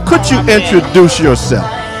 Could you introduce yourself?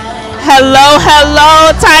 Hello,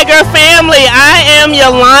 Tiger family. I am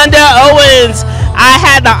Yolanda Owens. I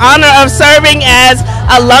had the honor of serving as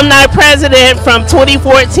alumni president from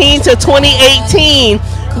 2014 to 2018.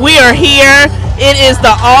 We are here. It is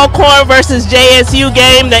the Alcorn versus JSU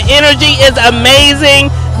game. The energy is amazing.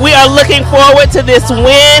 We are looking forward to this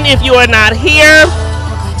win. If you are not here,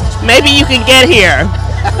 maybe you can get here.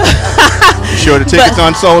 You sure the tickets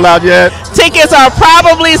aren't sold out yet? Tickets are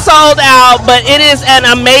probably sold out, but it is an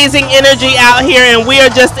amazing energy out here, and we are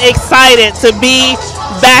just excited to be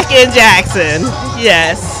back in Jackson.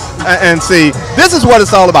 Yes. And see, this is what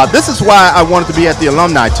it's all about. This is why I wanted to be at the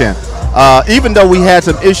alumni tent. Even though we had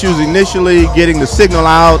some issues initially getting the signal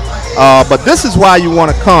out, but this is why you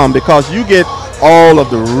want to come, because you get all of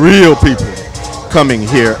the real people coming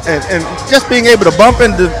here. And just being able to bump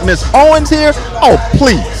into Miss Owens here, oh,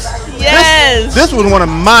 please. Yes. This was one of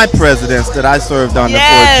my presidents that I served under for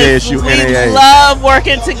JSU NAA. We love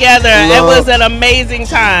working together. It was an amazing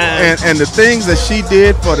time. And the things that she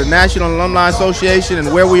did for the National Alumni Association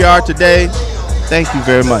and where we are today, thank you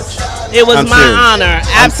very much. It was my honor,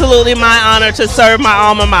 absolutely my honor to serve my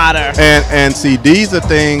alma mater. And see, these are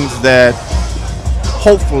things that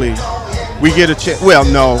hopefully we get a chance. Well,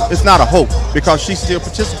 no, it's not a hope because she still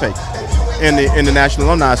participates in the National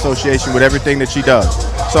Alumni Association with everything that she does.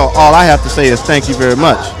 So all I have to say is thank you very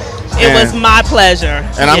much. It was my pleasure.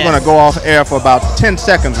 And I'm going to go off air for about 10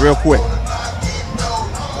 seconds real quick.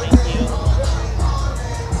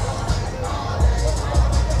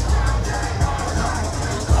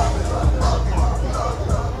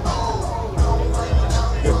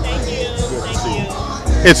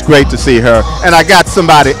 It's great to see her. And I got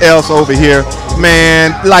somebody else over here.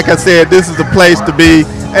 Man, like I said, this is the place to be.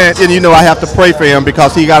 And you know I have to pray for him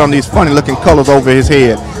because he got on these funny looking colors over his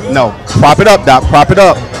head. No, prop it up, Doc, prop it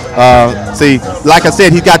up. See, like I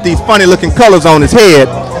said, he's got these funny looking colors on his head.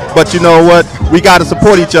 But you know what? We got to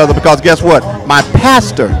support each other because guess what? My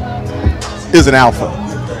pastor is an alpha.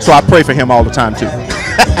 So I pray for him all the time too.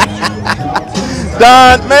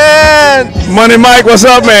 Don, man. Money Mike, what's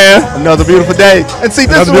up, man? Another beautiful day. And see,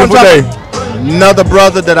 this is what I'm talking about. Another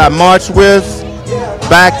brother that I marched with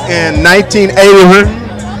back in 1980.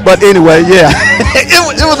 But anyway, yeah,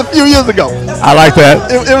 it was a few years ago. I like that.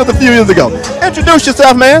 It was a few years ago. Introduce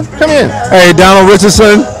yourself, man. Come in. Hey, Donald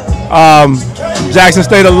Richardson, Jackson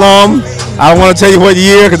State alum. I don't want to tell you what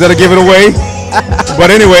year because that'll give it away. But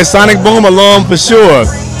anyway, Sonic Boom alum for sure.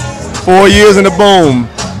 4 years in the Boom.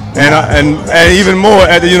 And even more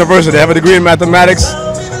at the university. I have a degree in mathematics.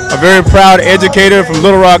 A very proud educator from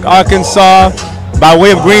Little Rock, Arkansas, by way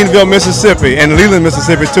of Greenville, Mississippi, and Leland,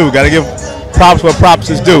 Mississippi too. Got to give props where props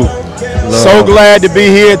is due. So glad to be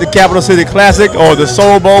here at the Capital City Classic, or the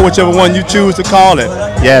Soul Bowl, whichever one you choose to call it.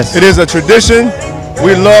 Yes. It is a tradition.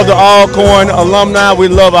 We love the Alcorn alumni. We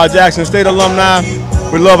love our Jackson State alumni.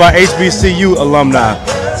 We love our HBCU alumni.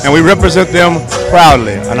 And we represent them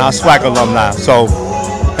proudly, and our SWAC alumni. So,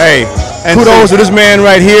 hey, kudos to this man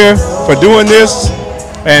right here for doing this,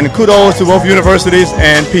 and kudos to both universities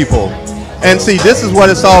and people. And see, this is what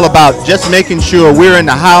it's all about, just making sure we're in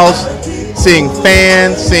the house, seeing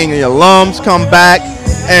fans, seeing the alums come back,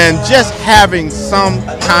 and just having some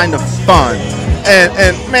kind of fun.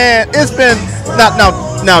 And man, it's been,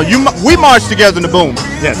 we marched together in the Boom.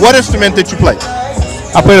 Yes. What instrument did you play?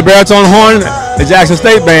 I play the baritone horn, the Jackson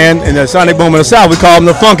State Band, and the Sonic Boom in the South. We call them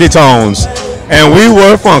the Funky Tones. And we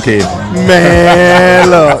were funky. Man,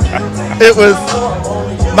 look, it was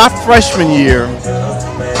my freshman year.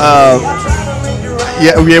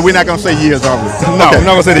 Yeah, we're not going to say years, are we? No, okay. We're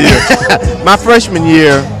not going to say the year. My freshman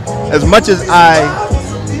year, as much as I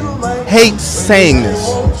hate saying this,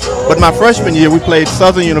 but my freshman year we played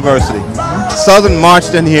Southern University. Southern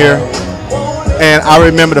marched in here, and I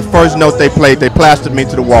remember the first note they played, they plastered me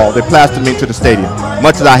to the wall. They plastered me to the stadium,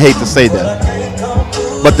 much as I hate to say that.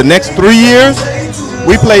 But the next 3 years,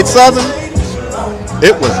 we played Southern.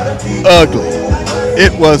 It was ugly.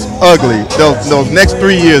 It was ugly. Those next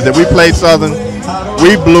 3 years that we played Southern,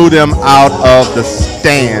 we blew them out of the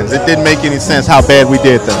stands. It didn't make any sense how bad we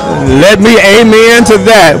did them. Let me amen to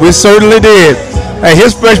that. We certainly did. Hey,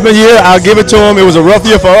 his freshman year, I'll give it to him. It was a rough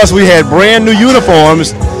year for us. We had brand new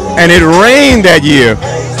uniforms, and it rained that year.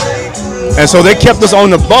 And so they kept us on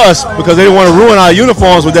the bus because they didn't want to ruin our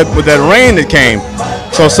uniforms with that rain that came.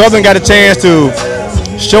 So Southern got a chance to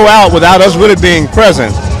show out without us really being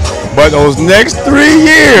present. But those next 3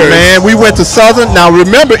 years, man, we went to Southern. Now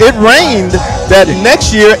remember, it rained that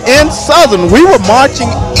next year in Southern. We were marching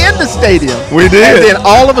in the stadium. We did. And then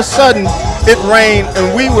all of a sudden, it rained,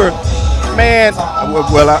 and we were, man.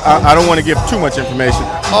 Well, I don't want to give too much information.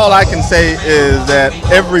 All I can say is that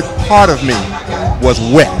every part of me was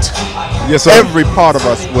wet. Yes, sir. Every part of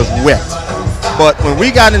us was wet. But when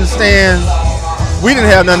we got in the stands, we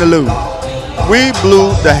didn't have nothing to lose. We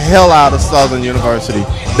blew the hell out of Southern University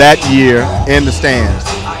that year in the stands.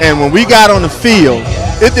 And when we got on the field,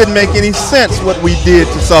 it didn't make any sense what we did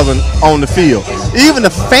to Southern on the field. Even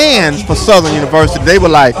the fans for Southern University, they were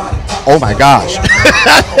like, oh my gosh.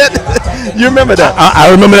 You remember that?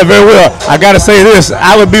 I remember that very well. I got to say this.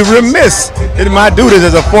 I would be remiss in my duties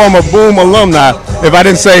as a former Boom alumni if I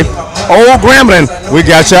didn't say, oh, Grambling, we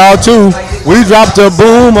got y'all too. We dropped a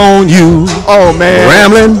boom on you. Oh, man.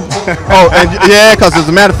 Grambling. Oh, and yeah, because as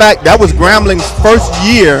a matter of fact, that was Grambling's first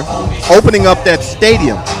year opening up that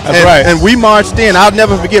stadium. That's right. And we marched in. I'll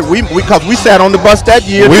never forget. Because we sat on the bus that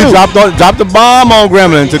year. We too. dropped the bomb on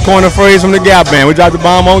Gremlin to coin a phrase from the Gap Band. We dropped the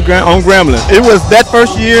bomb on Gremlin. It was that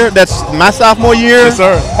first year. That's my sophomore year. Yes,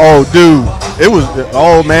 sir. Oh, dude. It was.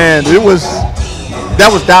 Oh man. That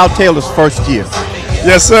was Dow Taylor's first year.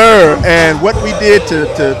 Yes, sir. And what we did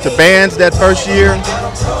to bands that first year,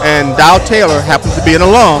 and Dow Taylor happens to be an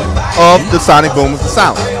alum of the Sonic Boom of the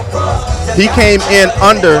South. He came in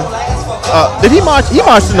under. Did he march? He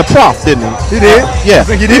marched in the Prof, didn't he? He did. Yeah, I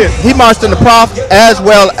think he did. He marched in the Prof as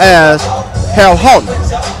well as Harold Houghton,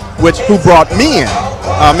 who brought me in.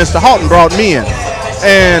 Mr. Houghton brought me in,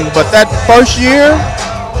 but that first year,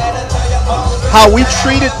 how we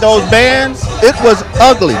treated those bands, it was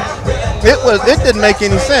ugly. It didn't make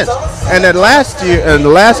any sense. And that last year, in the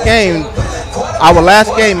last game, our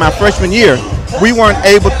last game, my freshman year, we weren't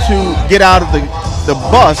able to get out of the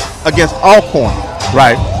bus against Alcorn.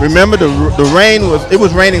 Right. Remember the rain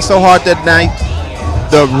was raining so hard that night.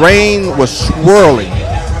 The rain was swirling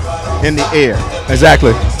in the air.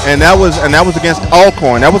 Exactly. And that was against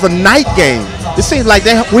Alcorn. That was a night game. It seems like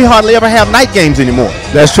we hardly ever have night games anymore.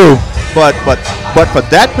 That's true. But for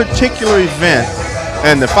that particular event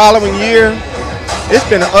and the following year, it's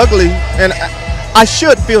been ugly. And I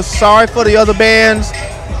should feel sorry for the other bands,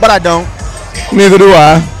 but I don't. Neither do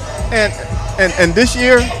I. And this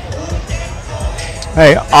year,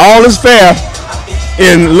 hey, all is fair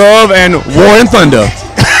in love and war and thunder.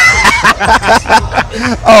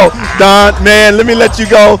 Oh, Don, man, let me let you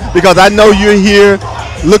go because I know you're here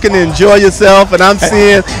looking to enjoy yourself, and I'm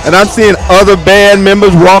seeing other band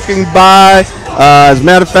members walking by. As a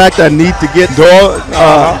matter of fact, I need to get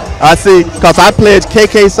I see, because I pledge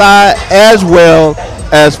KK Psi as well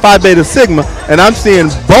as Phi Beta Sigma, and I'm seeing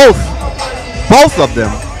both of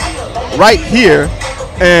them right here,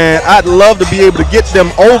 and I'd love to be able to get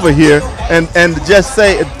them over here and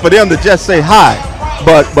for them to just say hi.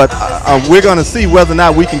 But we're going to see whether or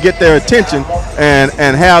not we can get their attention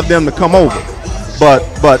and have them to come over.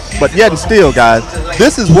 But yet and still, guys,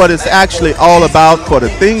 this is what it's actually all about for the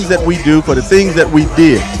things that we do, for the things that we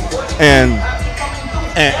did. And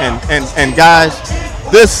guys,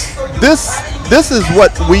 this is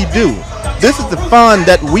what we do. This is the fun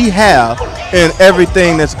that we have in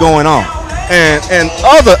everything that's going on.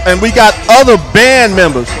 And we got other band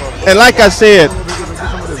members. And like I said,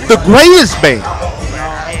 the greatest band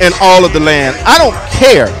in all of the land. I don't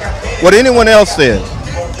care what anyone else says.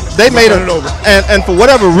 They made it over, and for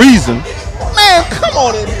whatever reason, man, come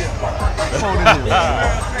on in here.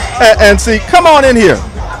 And see, come on in here.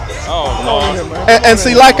 And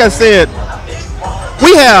see, like I said,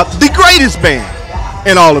 we have the greatest band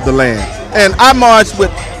in all of the land, and I marched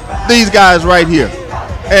with these guys right here.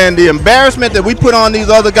 And the embarrassment that we put on these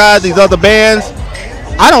other guys, these other bands,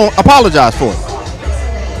 I don't apologize for it.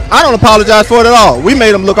 I don't apologize for it at all. We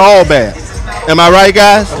made them look all bad. Am I right,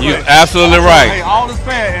 guys? You're absolutely right. Hey, all is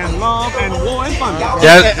fair in love and war and thunder.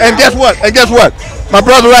 And guess what? My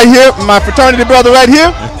brother right here, my fraternity brother right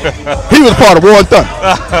here, he was part of War and Thunder.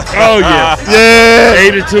 Oh, yeah.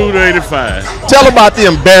 Yeah. 82 to 85. Tell about the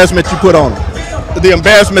embarrassment you put on them. The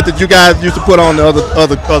embarrassment that you guys used to put on the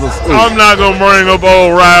other schools. I'm not going to bring up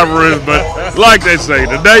old rivalries, but like they say,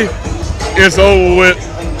 today it's over with.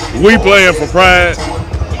 We playing for pride.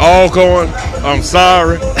 Alcorn, I'm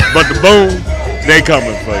sorry, but the Boom, they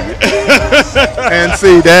coming for you. And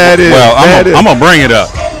see, that is. Well, I'm going to bring it up.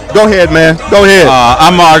 Go ahead, man. Go ahead. I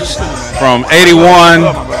marched from 81.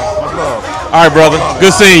 All right, brother.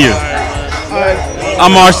 Good seeing you. I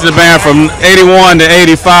marched in the band from 81 to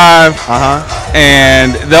 85.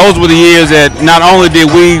 And those were the years that not only did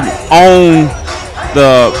we own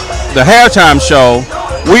the halftime show,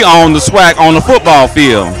 we owned the SWAC on the football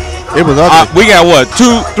field. It was ugly. We got what,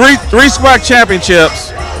 three SWAC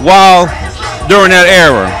championships while during that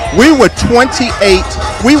era. We were 28.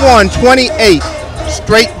 We won 28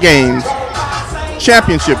 straight games,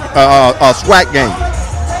 championship SWAC games.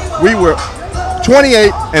 We were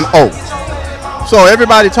 28-0. So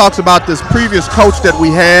everybody talks about this previous coach that we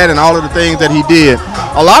had and all of the things that he did.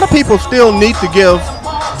 A lot of people still need to give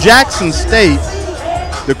Jackson State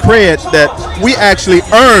the credit that we actually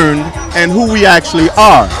earned and who we actually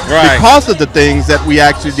are, right, because of the things that we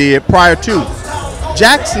actually did prior to.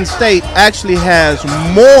 Jackson State actually has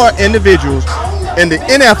more individuals in the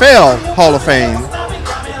NFL Hall of Fame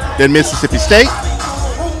than Mississippi State,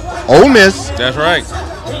 Ole Miss, That's right.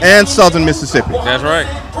 and Southern Mississippi. That's right.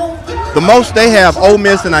 The most they have, Ole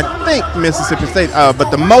Miss and I think Mississippi State,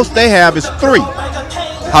 but the most they have is 3.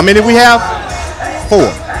 How many we have? 4.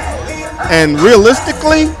 And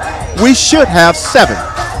realistically, we should have 7.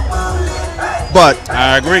 But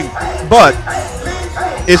I agree. but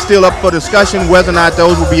it's still up for discussion whether or not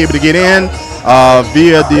those will be able to get in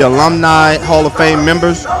via the Alumni Hall of Fame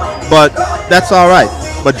members, but that's all right.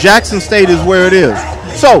 But Jackson State is where it is.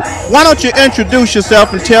 So why don't you introduce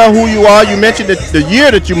yourself and tell who you are? You mentioned the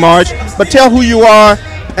year that you marched, but tell who you are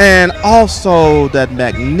and also that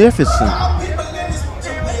magnificent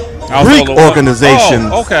Greek organization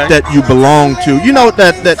that you belong to. You know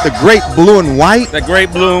that the great blue and white? The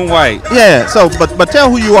great blue and white. Yeah, so but tell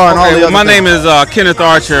who you are and all the other my things. name is Kenneth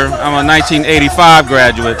Archer. I'm a 1985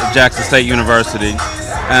 graduate of Jackson State University.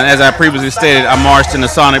 And as I previously stated, I marched in the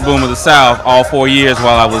Sonic Boom of the South all 4 years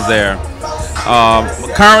while I was there.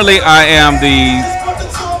 Currently, I am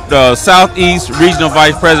the Southeast Regional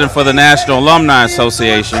Vice President for the National Alumni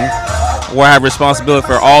Association, where I have responsibility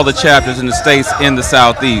for all the chapters in the states in the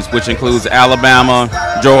Southeast, which includes Alabama,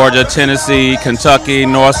 Georgia, Tennessee, Kentucky,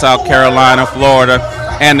 North, South Carolina, Florida,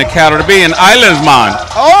 and the Caribbean Islands, man.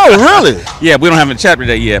 Oh, really? Yeah, we don't have a chapter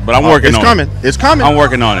there yet, but I'm working on it. It's coming. I'm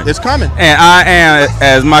working on it. It's coming. And I am,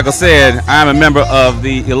 as Michael said, I am a member of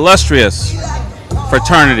the illustrious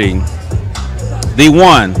fraternity, the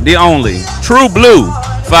one, the only, True Blue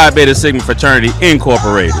Phi Beta Sigma Fraternity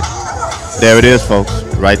Incorporated. There it is, folks,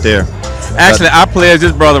 right there. Actually, I pledged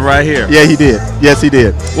this brother right here. Yeah, he did. Yes, he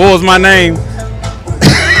did. What was my name?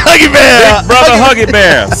 Huggy Bear. Big brother Huggy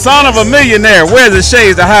Bear, son of a millionaire. Wears his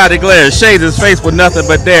shades to hide the glare. Shades his face with nothing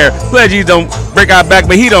but dare. Pledges don't break our back,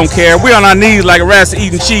 but he don't care. We on our knees like rats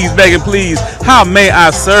eating cheese, begging please. How may I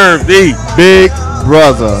serve thee? Big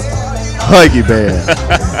brother Huggy Bear.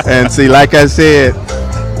 And see, like I said,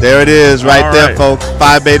 there it is right there, folks.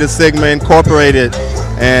 Phi Beta Sigma Incorporated.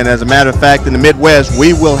 And as a matter of fact, in the Midwest,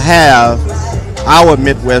 we will have our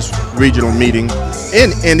Midwest regional meeting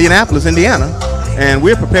in Indianapolis, Indiana. And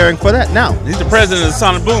we're preparing for that now. He's the president of the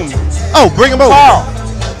Sonic Boom. Oh, bring him over. Carl.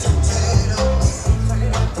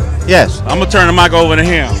 Yes. I'm going to turn the mic over to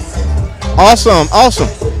him. Awesome.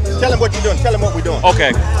 Tell him what you're doing. Tell him what we're doing.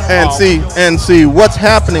 Okay. And see what's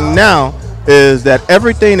happening now is that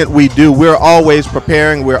everything that we do, we're always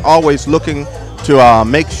preparing. We're always looking to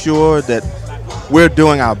make sure that we're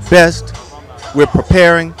doing our best. We're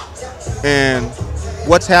preparing. And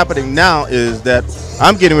what's happening now is that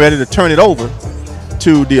I'm getting ready to turn it over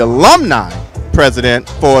to the alumni president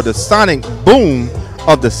for the Sonic Boom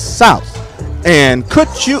of the South. And could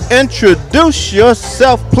you introduce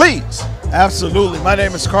yourself, please? Absolutely. My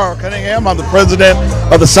name is Carl Cunningham. I'm the president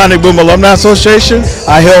of the Sonic Boom Alumni Association.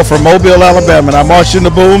 I hail from Mobile, Alabama, and I marched in the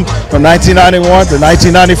boom from 1991 to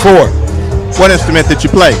 1994. What instrument did you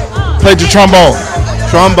play? Played the trombone.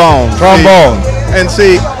 Trombone. See? And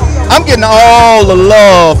see, I'm getting all the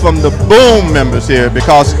love from the Boom members here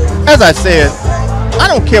because, as I said, I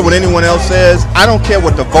don't care what anyone else says. I don't care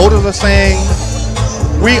what the voters are saying.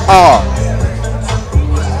 We are,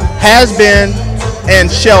 has been, and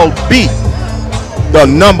shall be the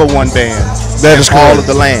 #1 band that is in all of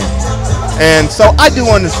the land. And so I do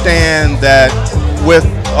understand that with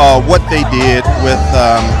what they did with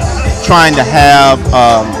trying to have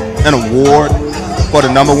an award for the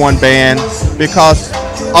 #1 band, because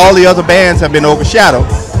all the other bands have been overshadowed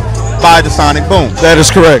by the Sonic Boom. That is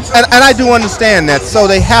correct. And I do understand that. So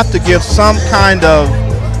they have to give some kind of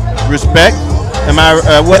respect. Am I?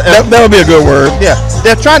 That would be a good word. Yeah,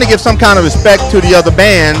 they're trying to give some kind of respect to the other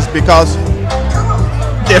bands because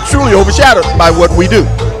they're truly overshadowed by what we do.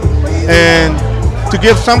 And to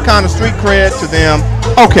give some kind of street cred to them,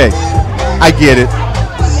 okay, I get it.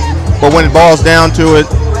 But when it boils down to it,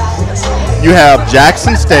 you have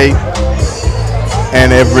Jackson State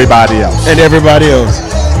and everybody else.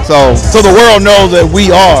 So the world knows that we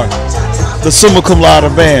are the summa cum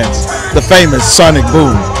laude bands, the famous Sonic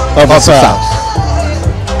Boom of the South.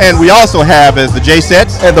 And we also have as the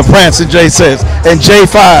J-Sets. And the Prancing J-Sets. And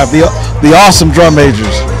J5, the awesome drum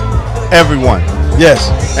majors. Everyone. Yes.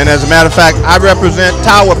 And as a matter of fact, I represent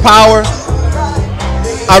Tower Power.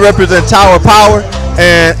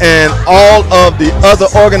 And all of the other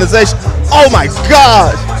organizations. Oh my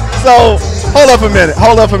gosh. So hold up a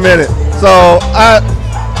minute. So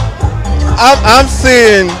I'm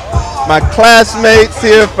seeing my classmates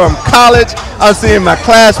here from college. I'm seeing my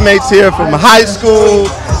classmates here from high school.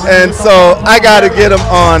 And so I gotta get them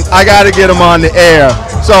on the air.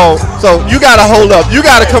 So you gotta hold up. You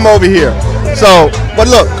gotta come over here. So, but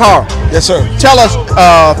look, Carl. Yes, sir. Tell us,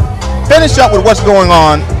 finish up with what's going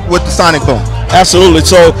on with the Sonic Boom. Absolutely.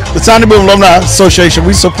 So the Sonic Boom Alumni Association,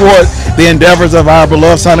 we support the endeavors of our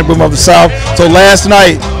beloved Sonic Boom of the South. So last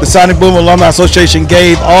night, the Sonic Boom Alumni Association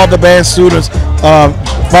gave all the band students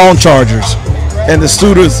phone chargers. and the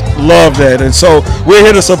students love that. And so we're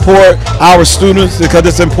here to support our students because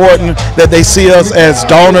it's important that they see us as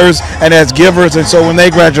donors and as givers, and so when they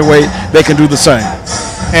graduate, they can do the same.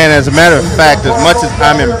 And as a matter of fact, as much as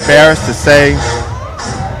I'm embarrassed to say,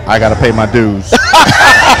 I got to pay my dues.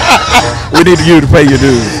 We need you to pay your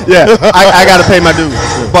dues. Yeah, I got to pay my dues.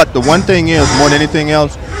 But the one thing is, more than anything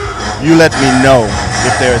else, you let me know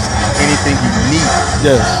if there's anything you need.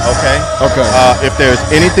 Yes. Okay? Okay. If there's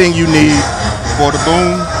anything you need for the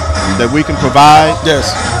boom that we can provide. Yes.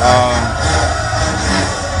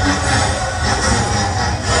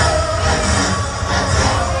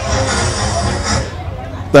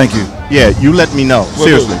 Thank you. Yeah, you let me know. Will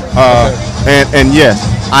Seriously. do. Okay. And yes,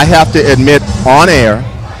 I have to admit on air,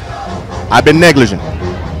 I've been negligent.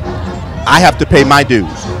 I have to pay my dues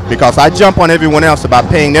because I jump on everyone else about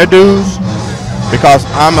paying their dues because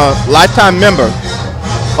I'm a lifetime member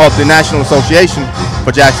of the National Association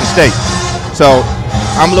for Jackson State. So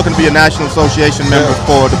I'm looking to be a National Association member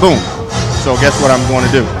for the boom. So guess what I'm going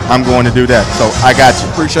to do? I'm going to do that. So I got you.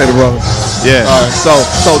 Appreciate it, brother. Yeah. All right.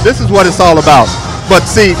 So this is what it's all about. But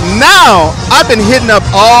see, now I've been hitting up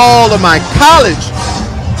all of my college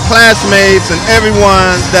classmates and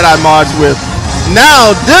everyone that I march with.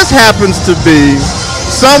 Now this happens to be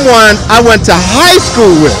someone I went to high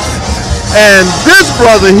school with. And this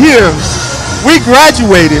brother here, we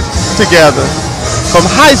graduated together from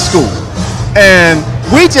high school. And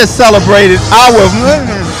we just celebrated our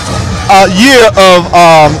year of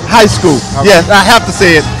high school. Okay. Yes, I have to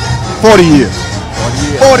say it, 40 years.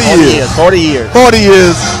 40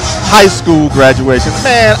 years high school graduation.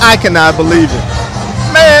 Man, I cannot believe it.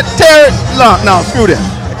 Man, Terry, no, screw that.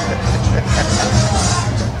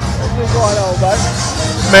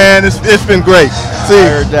 Man, it's been great. See,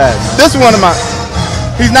 I heard that. this is one of my,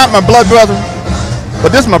 he's not my blood brother,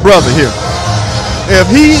 but this is my brother here. If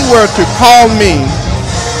he were to call me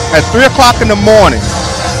at 3 o'clock in the morning,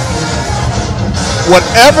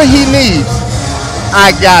 whatever he needs,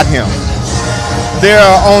 I got him. There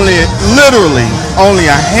are literally only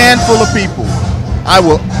a handful of people I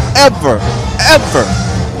will ever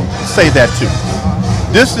say that to.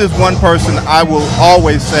 This is one person I will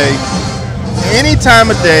always say, any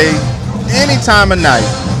time of day, any time of night,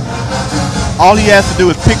 all he has to do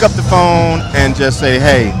is pick up the phone and just say,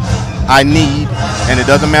 hey, I need, and it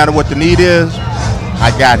doesn't matter what the need is,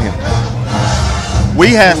 I got him.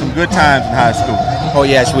 We had some good times in high school. Oh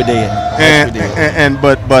yes, we did.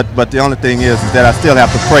 But the only thing is that I still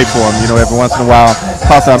have to pray for him, every once in a while,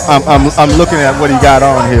 cause I'm looking at what he got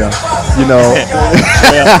on here,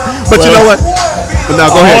 But you know what? But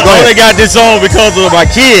now go ahead. I only got this on because of my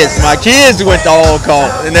kids. My kids went to Alcorn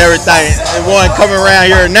and everything. And one coming around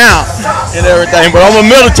here now and everything. But I'm a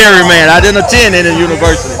military man. I didn't attend any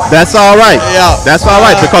university. That's all right. Yeah. That's all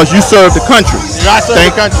right because you served the country. I served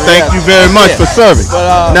the country. Thank you very much for serving.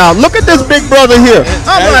 But, now look at this big brother here.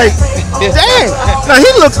 I'm like, dang. Now he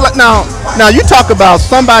looks like now you talk about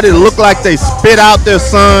somebody that look like they spit out their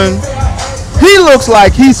son. He looks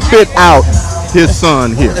like he spit out his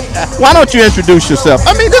son here. Why don't you introduce yourself?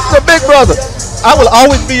 I mean, this is a big brother. I will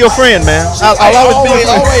always be your friend, man. I'll always be your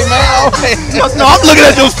friend. Always, man. Always. No, I'm looking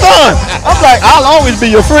at your son. I'm like, I'll always be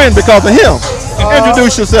your friend because of him.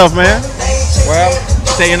 Introduce yourself, man. Well,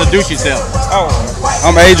 say introduce yourself.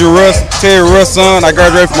 I'm Adrian Russ, Terry Russ' son. I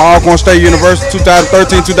graduated from Alcorn State University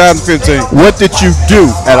 2013-2015. What did you do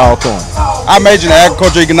at Alcorn? I majored in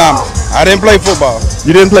agricultural economics. I didn't play football.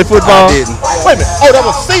 You didn't play football? I didn't. Wait a minute. Oh, that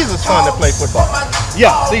was Caesar's son that played football.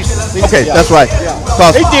 Yeah, Caesar. Okay, yeah. that's right.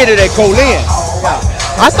 Cause They did it at Colin.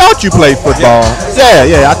 I thought you played football.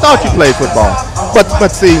 Yeah, I thought you played football.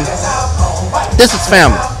 But see, this is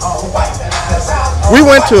family. We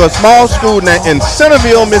went to a small school in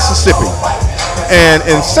Centerville, Mississippi. And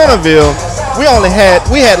in Centerville, we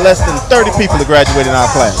had less than 30 people that graduated in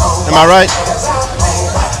our class. Am I right?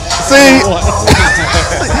 See,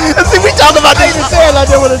 we talk about this. Like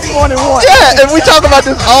there was 21. Yeah, and we talk about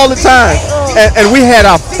this all the time. And we had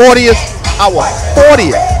our 40th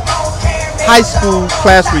high school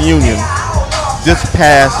class reunion this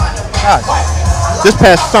past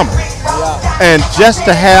summer. And just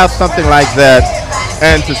to have something like that,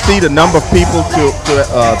 and to see the number of people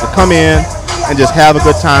to come in and just have a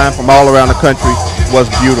good time from all around the country was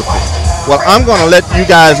beautiful. Well, I'm gonna let you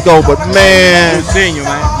guys go, but man, Good seeing you,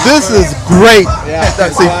 man. this is great. Yeah.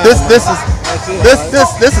 See, this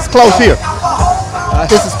is close here.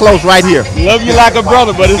 This is close right here. Love you like a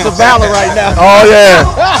brother, but it's a battle right now. Oh yeah.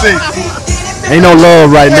 See, ain't no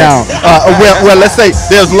love right now. Well, let's say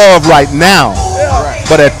there's love right now.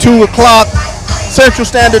 But at 2 o'clock Central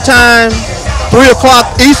Standard Time, 3 o'clock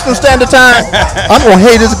Eastern Standard Time, I'm gonna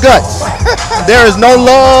hate his guts. there is no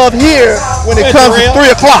love here when it comes to 3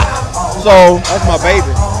 o'clock. So That's my baby.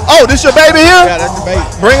 oh, this your baby here? Yeah, that's the baby.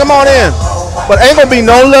 Bring him on in. But ain't gonna be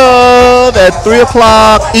no love at 3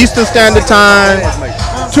 o'clock Eastern Standard Time,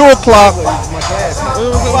 2 o'clock.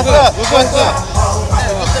 What's up? What's up?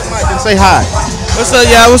 And say hi. What's up,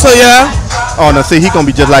 y'all? What's up, y'all? Oh no, see, he gonna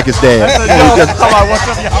be just like his dad. Come on, what's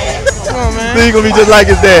up, y'all? Come on, man. See, he gonna be just like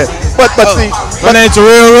his dad. But see, My name's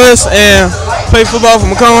Terrell Russ, and play football for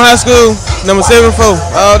Macomb High School, number 74,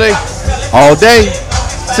 all day. all day.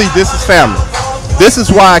 See, this is family. This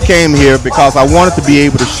is why I came here, because I wanted to be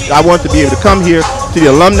able to. I wanted to be able to come here to the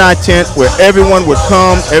alumni tent where everyone would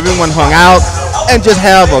come, everyone hung out, and just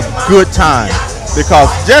have a good time.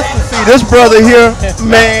 Because just to see this brother here,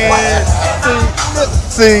 man,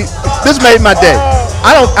 see, this made my day.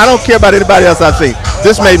 I don't care about anybody else I've seen.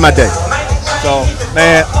 This made my day. So,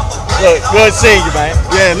 man, Look, good seeing you, man.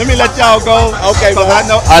 yeah, let me let y'all go. Okay, So man.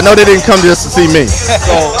 I know they didn't come just to see me.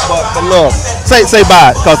 So, but look, say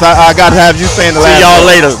bye, because I got to have you saying the last. See y'all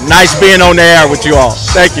word. later. Nice being on the air with you all.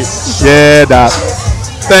 Thank you. Yeah, Doc.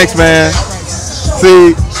 Thanks, man.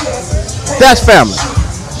 See, that's family.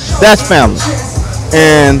 That's family.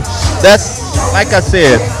 And that's, like I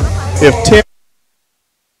said, if Tim,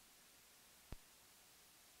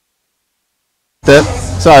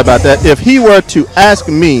 sorry about that, if he were to ask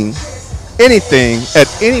me anything at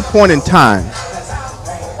any point in time,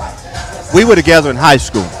 we were together in high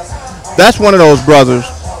school. That's one of those brothers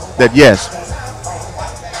that, yes,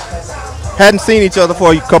 hadn't seen each other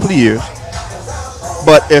for a couple of years,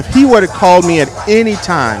 but if he were to call me at any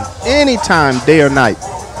time, day or night,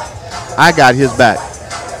 I got his back.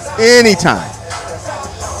 Anytime.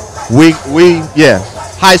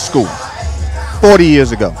 High school, 40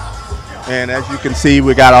 years ago. And as you can see,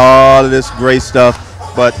 we got all of this great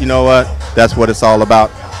stuff, but you know what? That's what it's all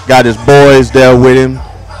about. Got his boys there with him,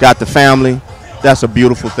 got the family. That's a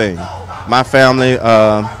beautiful thing. My family,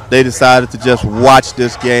 they decided to just watch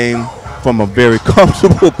this game from a very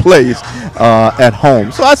comfortable place at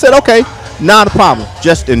home. So I said, okay, not a problem.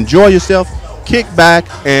 Just enjoy yourself, kick back,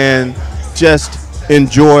 and just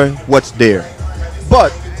enjoy what's there.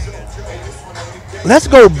 But let's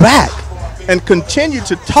go back and continue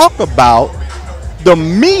to talk about the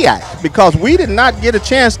MEAC, because we did not get a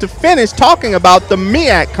chance to finish talking about the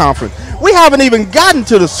MEAC conference. We haven't even gotten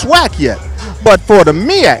to the SWAC yet, but for the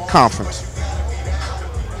MEAC conference,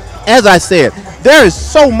 as I said, there is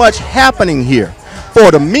so much happening here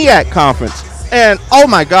for the MEAC conference. And oh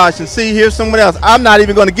my gosh, and see, here's someone else. I'm not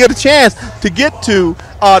even going to get a chance to get to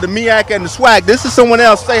the MEAC and the SWAC. This is someone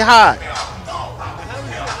else. Say hi.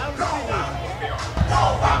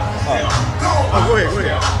 Go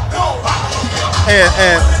ahead.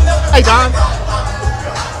 And hey, Don.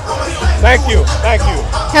 Thank you.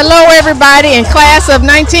 Hello, everybody in class of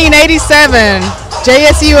 1987,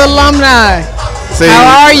 JSU alumni. See,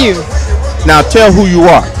 How are you? now tell who you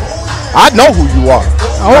are. I know who you are.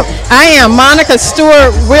 Oh, I am Monica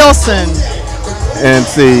Stewart Wilson, And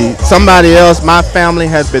see, somebody else my family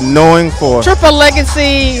has been knowing for. triple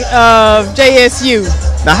legacy of JSU.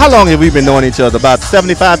 Now, how long have we been knowing each other? About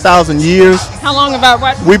 75,000 years? How long about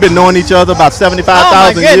what? We've been knowing each other about Oh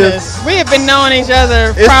my 75,000 years. goodness, we have been knowing each other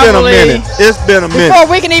It's been a probably minute. It's been a minute. before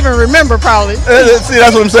we can even remember, probably. See,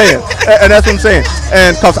 that's what I'm saying. And that's what I'm saying.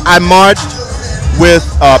 And because I marched with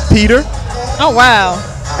Peter, Oh wow.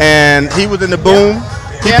 and he was in the boom.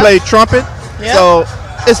 He Yep. played trumpet. Yep. So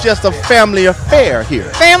it's just a family affair here.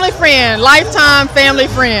 Family friend, lifetime family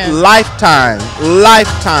friend, Lifetime.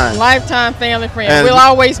 lifetime family friend. And- We'll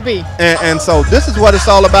always be. And so this is what it's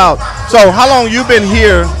all about. So how long you been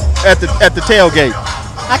here at the tailgate?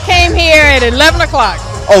 I came here at 11 o'clock.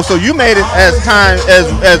 Oh, so you made it as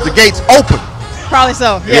the gates open. Probably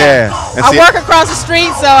so. Yeah. And I see- work across the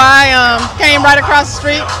street, so I came right across the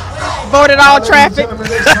street, boarded all traffic.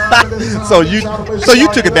 So you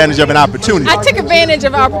took advantage of an opportunity. I took advantage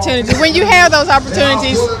of opportunities. When you have those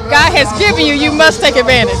opportunities God has given you, you must take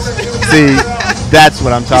advantage. See, that's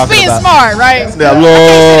what I'm talking Being about. smart, right? Now, I can't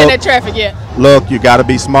sit in look, that traffic yet. you got to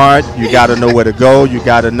be smart. You got to know where to go. You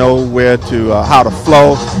got to know where to how to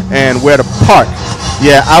flow and where to park.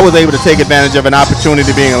 Yeah, I was able to take advantage of an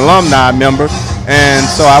opportunity being an alumni member, and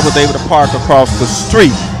so I was able to park across the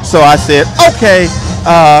street. So I said, okay,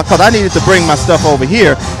 because I needed to bring my stuff over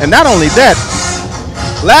here. And not only that,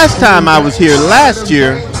 last time I was here last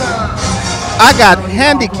year, I got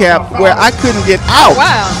handicapped where I couldn't get out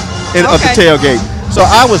Wow. of the Okay. tailgate. So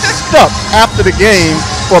I was stuck after the game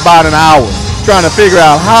for about an hour trying to figure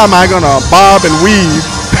out how am I going to bob and weave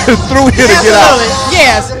through here to get out. Absolutely.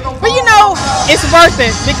 Yes. But you know, it's worth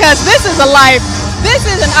it because this is a life, this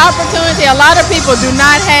is an opportunity a lot of people do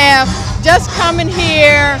not have just coming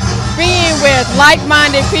here, being with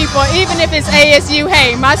like-minded people, even if it's ASU.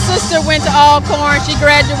 Hey, my sister went to Alcorn. She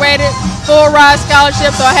graduated, full ride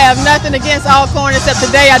scholarship, so I have nothing against Alcorn except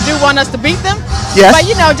today I do want us to beat them. Yes. But,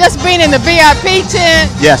 you know, just being in the VIP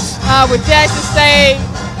tent Yes. with Jackson State,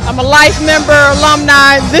 I'm a life member,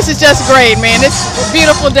 alumni. This is just great, man. It's a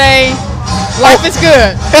beautiful day. Life is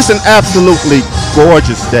good. It's an absolutely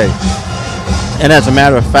gorgeous day. And as a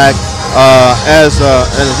matter of fact,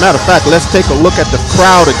 let's take a look at the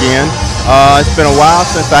crowd again. It's been a while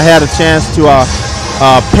since I had a chance to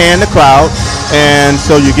pan the crowd, and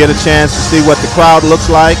so you get a chance to see what the crowd looks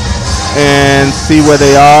like and see where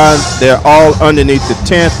they are. They're all underneath the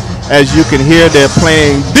tent. As you can hear, they're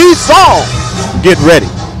playing the song, Get Ready.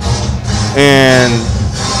 And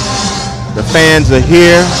the fans are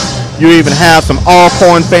here. You even have some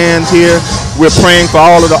Alcorn fans here. We're praying for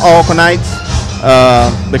all of the Alcornites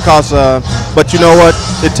but you know what?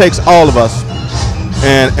 It takes all of us.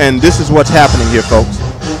 And this is what's happening here, folks.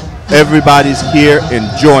 Everybody's here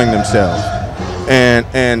enjoying themselves.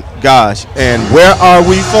 And gosh, and where are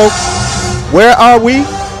we, folks? Where are we?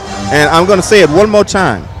 And I'm going to say it one more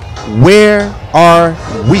time. Where are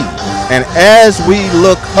we? And as we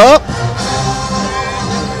look up,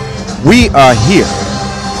 we are here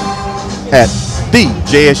at the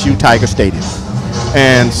JSU Tiger Stadium.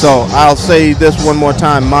 And so I'll say this one more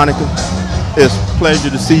time, Monica. It's a pleasure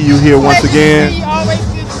to see you here once again. Always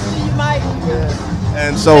good to see you, Mike.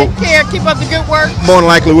 And so, take care. Keep up the good work. More than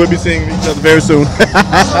likely, we'll be seeing each other very soon.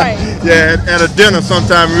 Right. Yeah, at a dinner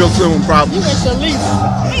sometime real soon, probably. You and Shalise.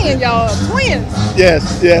 Man, y'all are twins.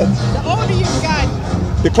 Yes. The older you got,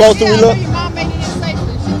 The closer we look. your mom made it in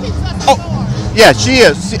safely. She keeps us informed. Yeah, she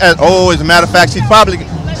is. As a matter of fact, she's probably Let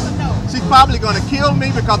them know. going to kill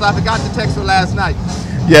me because I forgot to text her last night.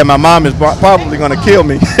 Yeah, my mom is probably going to kill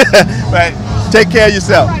me. Right. Take care of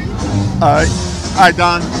yourself. All right,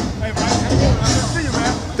 Don.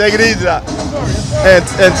 Take it easy, Doc.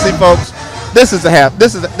 And see, folks, this is the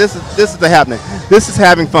happening. This is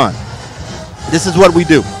having fun. This is what we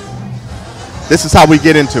do. This is how we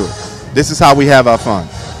get into it. This is how we have our fun.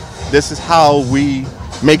 This is how we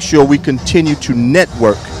make sure we continue to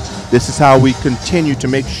network. This is how we continue to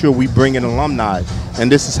make sure we bring in alumni. And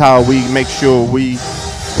this is how we make sure we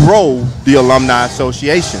grow the Alumni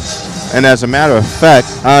Association. And as a matter of fact,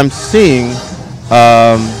 I'm seeing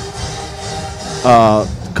a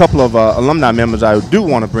couple of alumni members I do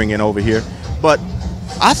want to bring in over here. But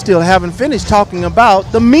I still haven't finished talking about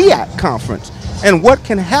the MEAC conference and what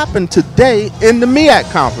can happen today in the MEAC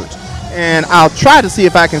conference. And I'll try to see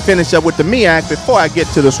if I can finish up with the MEAC before I get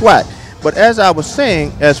to the SWAC. But as I was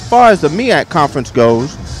saying, as far as the MEAC conference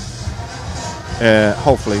goes,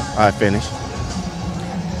 hopefully I finish.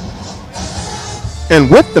 And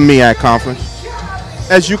with the MEAC conference,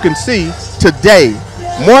 as you can see, today,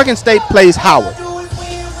 Morgan State plays Howard.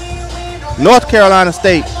 North Carolina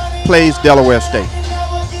State plays Delaware State.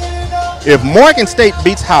 If Morgan State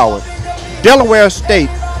beats Howard, Delaware State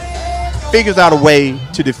figures out a way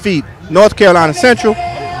to defeat North Carolina Central.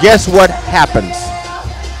 Guess what happens?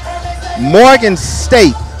 Morgan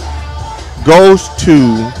State goes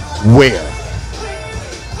to where?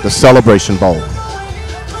 The Celebration Bowl.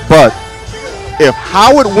 But if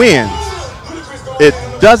Howard wins, it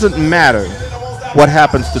doesn't matter what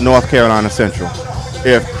happens to North Carolina Central.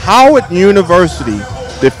 If Howard University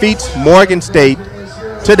defeats Morgan State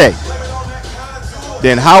today,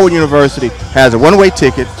 then Howard University has a one-way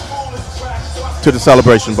ticket to the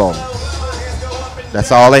Celebration Bowl.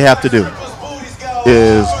 That's all they have to do,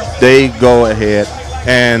 is they go ahead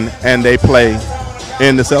and they play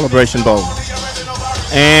in the Celebration Bowl.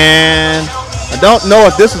 And I don't know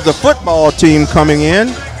if this is the football team coming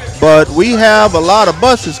in, but we have a lot of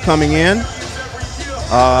buses coming in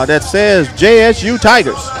that says JSU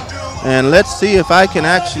Tigers. And let's see if I can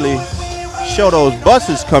actually show those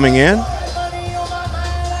buses coming in.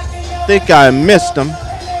 I think I missed them.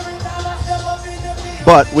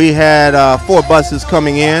 But we had 4 buses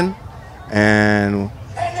coming in, and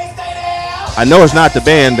I know it's not the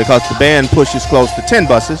band because the band pushes close to 10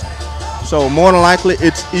 buses. So more than likely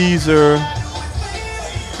it's either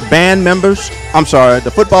band members,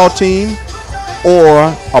 the football team, or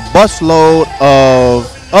a busload of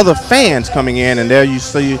other fans coming in, and there you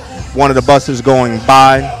see one of the buses going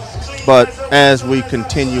by. But as we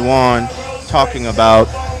continue on talking about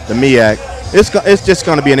the MEAC, it's just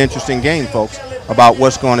going to be an interesting game, folks, about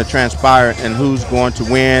what's going to transpire and who's going to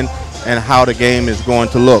win and how the game is going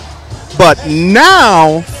to look. But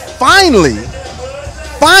now, finally,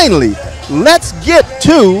 let's get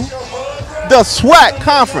to the SWAC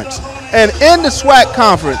conference. And in the SWAC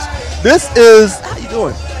conference, this is, how you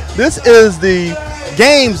doing? This is the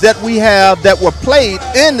games that we have that were played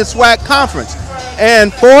in the SWAC conference.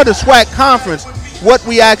 And for the SWAC conference, what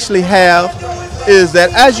we actually have is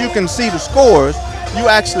that, as you can see the scores, you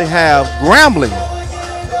actually have Grambling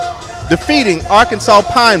defeating Arkansas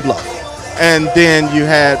Pine Bluff. And then you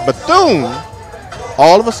had Bethune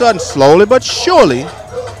all of a sudden, slowly but surely,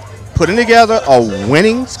 putting together a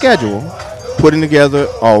winning schedule, putting together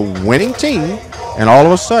a winning team, and all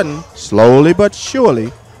of a sudden, slowly but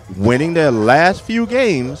surely, winning their last few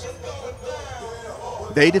games.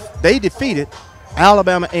 They defeated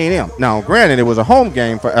Alabama A&M. Now, granted, it was a home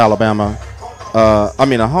game for Alabama.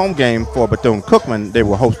 A home game for Bethune-Cookman. They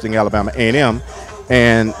were hosting Alabama A&M,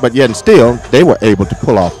 but yet and still, they were able to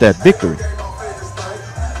pull off that victory.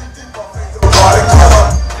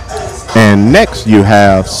 And next, you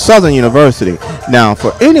have Southern University. Now,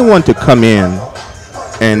 for anyone to come in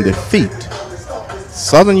and defeat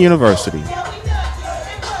Southern University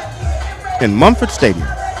in Mumford Stadium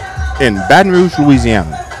in Baton Rouge,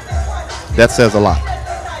 Louisiana, that says a lot.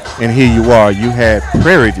 And here you are, you had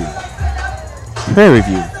Prairie View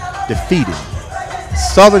defeating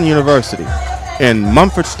Southern University in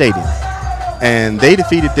Mumford Stadium, and they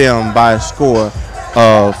defeated them by a score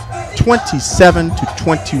of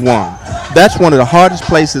 27-21. That's one of the hardest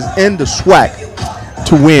places in the SWAC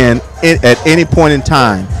to win at any point in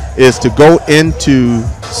time, is to go into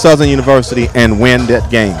Southern University and win that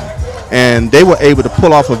game. And they were able to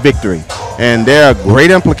pull off a victory, and there are great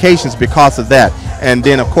implications because of that. And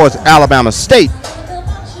then, of course, Alabama State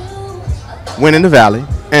went in the Valley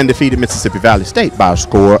and defeated Mississippi Valley State by a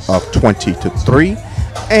score of 20-3.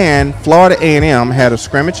 And Florida A&M had a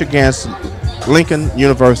scrimmage against Lincoln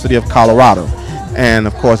University of Colorado. And,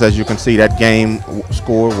 of course, as you can see, that game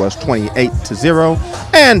score was 28-0.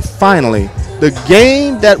 And finally, the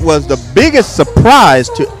game that was the biggest surprise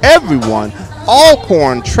to everyone,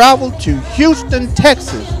 Alcorn traveled to Houston,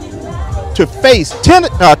 Texas to face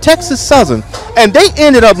Texas Southern, and they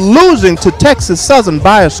ended up losing to Texas Southern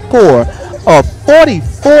by a score of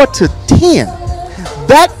 44-10.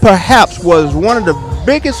 That perhaps was one of the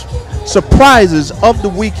biggest surprises of the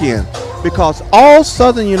weekend, because all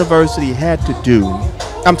Southern University had to do,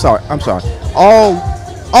 all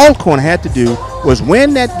Alcorn had to do was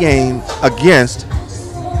win that game against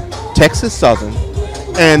Texas Southern,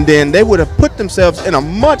 and then they would have put themselves in a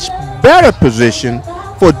much better position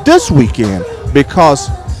for this weekend, because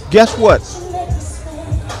guess what?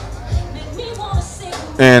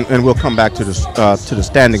 And we'll come back to the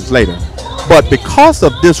standings later. But because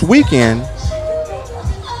of this weekend,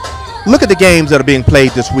 look at the games that are being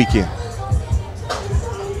played this weekend.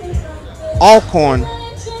 Alcorn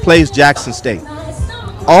plays Jackson State.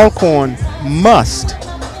 Alcorn must,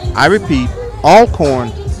 I repeat,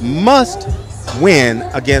 Alcorn must win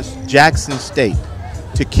against Jackson State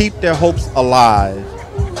to keep their hopes alive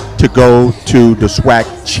to go to the SWAC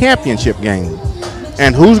championship game.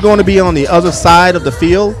 And who's going to be on the other side of the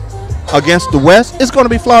field against the West? It's going to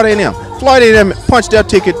be Florida A&M. Florida A&M punched their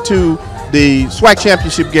ticket to the SWAC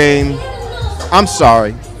championship game. I'm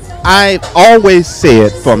sorry. I've always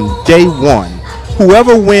said from day one,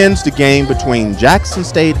 whoever wins the game between Jackson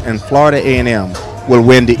State and Florida A&M will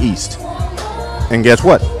win the East. And guess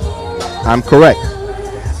what? I'm correct.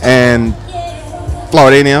 And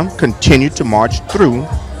Florida A&M continued to march through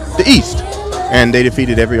the East, and they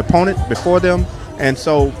defeated every opponent before them. And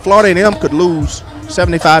so Florida A&M could lose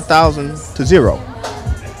 75,000-0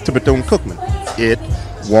 to Bethune-Cookman. It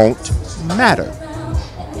won't matter,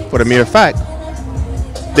 for the mere fact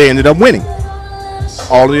they ended up winning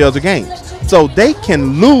all of the other games. So they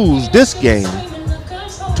can lose this game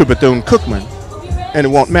to Bethune-Cookman, and it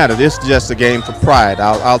won't matter. This is just a game for pride.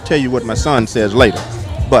 I'll tell you what my son says later.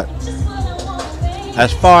 But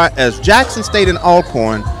as far as Jackson State and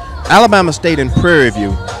Alcorn, Alabama State and Prairie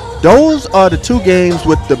View, those are the two games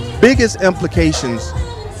with the biggest implications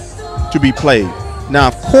to be played. Now,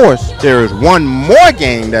 of course, there is one more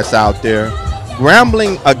game that's out there,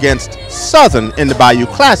 Grambling against Southern in the Bayou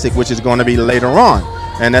Classic, which is going to be later on,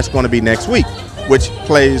 and that's going to be next week, which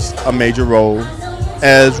plays a major role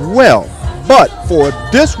as well. But for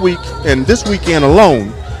this week and this weekend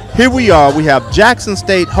alone, here we are. We have Jackson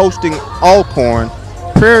State hosting Alcorn,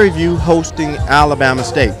 Prairie View hosting Alabama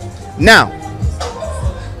State. Now,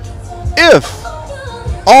 if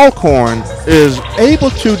Alcorn is able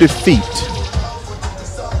to defeat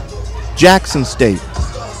Jackson State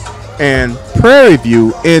and Prairie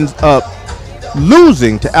View ends up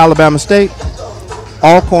losing to Alabama State,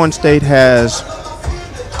 Alcorn State has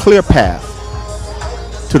clear path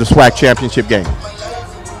to the SWAC championship game.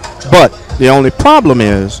 But the only problem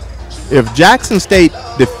is, if Jackson State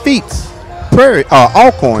defeats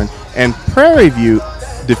Alcorn, and Prairie View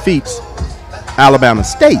defeats Alabama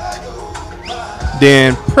State,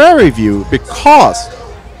 then Prairie View, because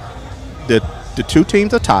the two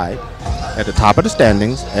teams are tied at the top of the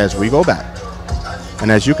standings as we go back,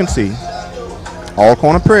 and as you can see,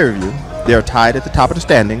 Alcorn and Prairie View, they're tied at the top of the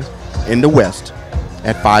standings in the West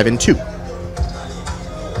at 5-2.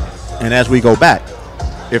 And as we go back,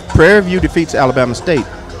 if Prairie View defeats Alabama State,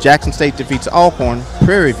 Jackson State defeats Alcorn,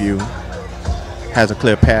 Prairie View has a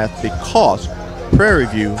clear path because Prairie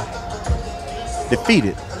View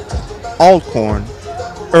defeated Alcorn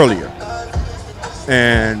earlier.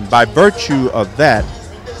 And by virtue of that,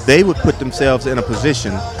 they would put themselves in a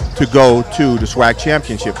position to go to the SWAC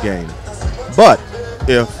championship game. But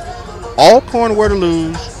if Alcorn were to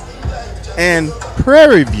lose and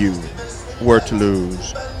Prairie View were to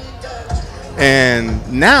lose,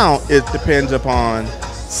 and now it depends upon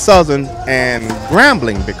Southern and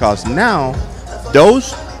Grambling, because now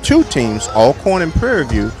those two teams, Alcorn and Prairie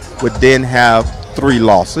View, would then have 3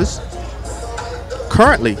 losses.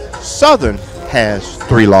 Currently, Southern has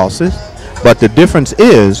 3 losses, but the difference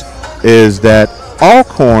is that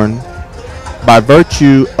Alcorn, by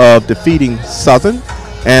virtue of defeating Southern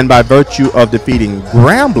and by virtue of defeating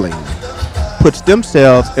Grambling, puts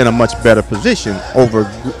themselves in a much better position over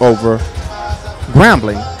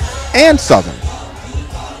Grambling and Southern.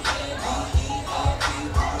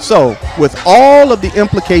 So with all of the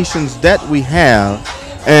implications that we have,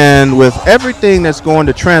 and with everything that's going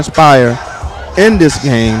to transpire in this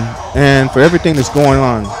game, and for everything that's going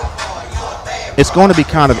on, it's going to be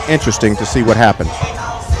kind of interesting to see what happens.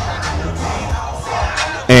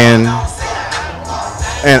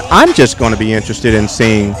 And I'm just going to be interested in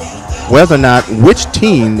seeing whether or not which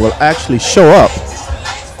team will actually show up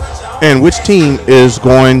and which team is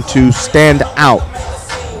going to stand out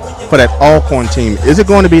for that Alcorn team. Is it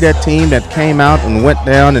going to be that team that came out and went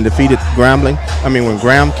down and defeated Grambling? I mean, when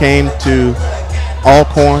Graham came to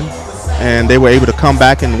Alcorn and they were able to come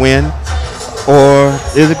back and win? Or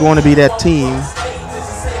is it going to be that team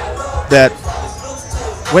that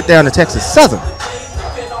went down to Texas Southern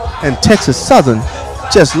and Texas Southern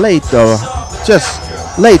just laid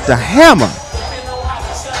the hammer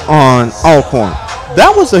on Alcorn?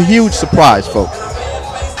 That was a huge surprise, folks.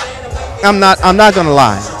 I'm not gonna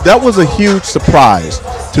lie. That was a huge surprise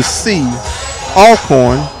to see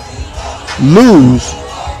Alcorn lose.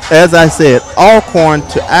 As I said, Alcorn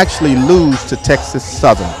to actually lose to Texas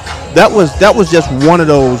Southern. That was just one of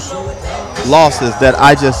those losses that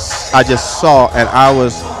I just saw, and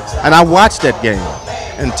I watched that game.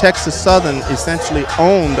 And Texas Southern essentially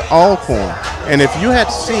owned Alcorn. And if you had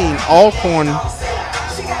seen Alcorn,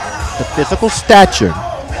 the physical stature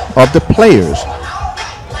of the players,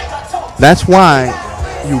 that's why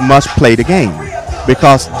you must play the game.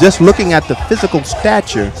 Because just looking at the physical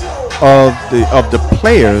stature of the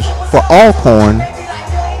players for Alcorn,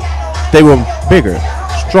 they were bigger,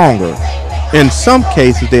 stronger. In some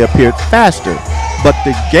cases, they appeared faster. But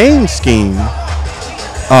the game scheme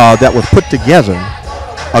that was put together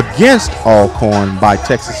against Alcorn by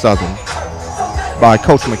Texas Southern, by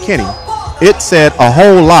Coach McKinney, it said a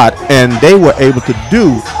whole lot, and they were able to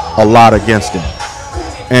do a lot against him.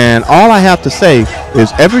 And all I have to say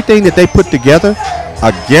is everything that they put together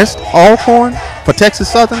against Alcorn for Texas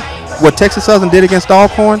Southern, what Texas Southern did against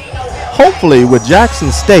Alcorn, hopefully with Jackson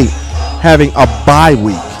State having a bye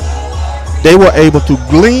week, they were able to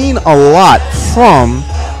glean a lot from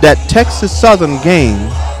that Texas Southern game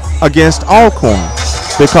against Alcorn.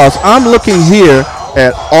 Because I'm looking here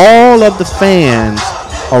at all of the fans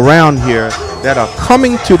around here that are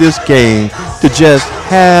coming to this game to just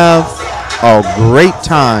have a great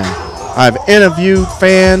time. I've interviewed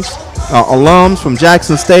fans, alums from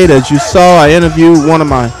Jackson State. As you saw, I interviewed one of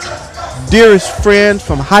my dearest friends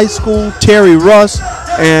from high school, Terry Russ,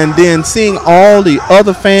 and then seeing all the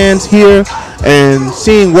other fans here and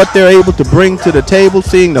seeing what they're able to bring to the table,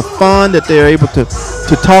 seeing the fun that they're able to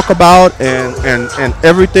talk about and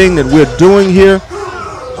everything that we're doing here.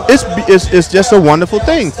 It's just a wonderful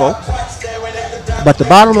thing, folks. But the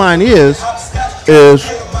bottom line is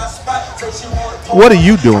what are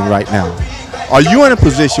you doing right now? Are you in a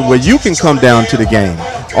position where you can come down to the game?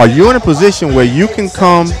 Are you in a position where you can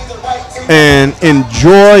come and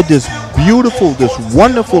enjoy this beautiful, this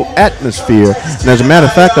wonderful atmosphere? And as a matter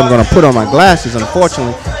of fact, I'm going to put on my glasses.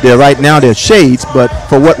 Unfortunately, they're shades, but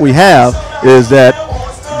for what we have is that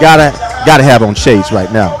gotta have on shades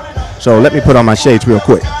right now. So let me put on my shades real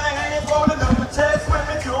quick.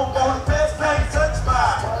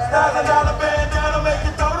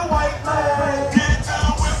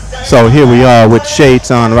 So here we are with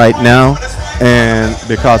shades on right now, and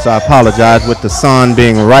because I apologize with the sun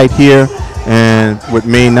being right here and with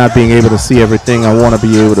me not being able to see everything I want to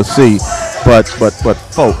be able to see. But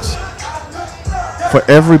folks, for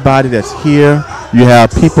everybody that's here, you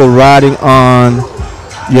have people riding on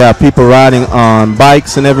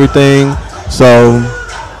bikes and everything. So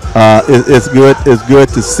it's good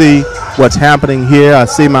to see what's happening here. I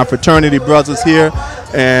see my fraternity brothers here,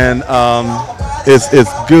 and it's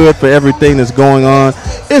good for everything that's going on.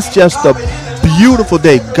 It's just a beautiful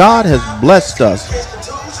day. God has blessed us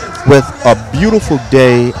with a beautiful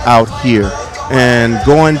day out here, and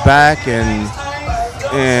going back and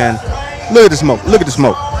look at the smoke. Look at the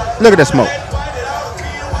smoke. Look at that smoke.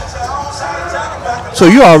 So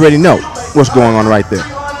you already know what's going on right there.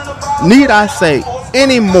 Need I say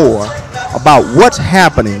any more about what's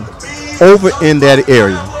happening over in that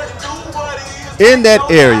area? In that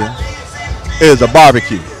area is a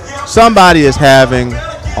barbecue. Somebody is having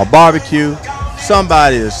a barbecue.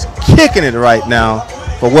 Somebody is kicking it right now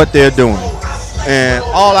for what they're doing. And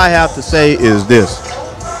all I have to say is this.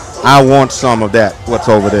 I want some of that, what's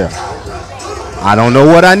over there. I don't know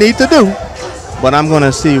what I need to do, but I'm going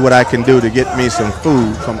to see what I can do to get me some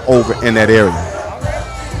food from over in that area.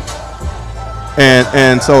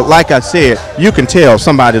 And so, like I said, you can tell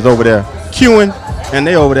somebody's over there queuing, and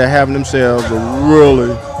they over there having themselves a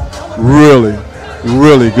really, really,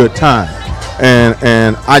 really good time.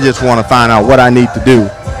 And I just want to find out what I need to do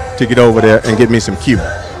to get over there and get me some queue.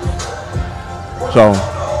 So,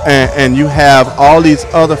 and you have all these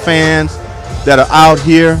other fans that are out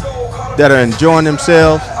here that are enjoying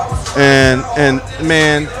themselves, and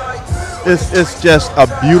man, it's just a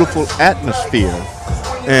beautiful atmosphere.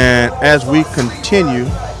 And as we continue,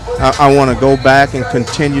 I want to go back and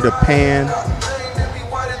continue to pan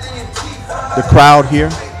the crowd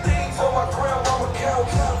here,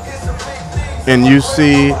 and you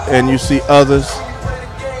see others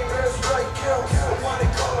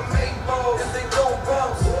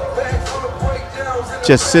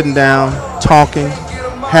just sitting down, talking,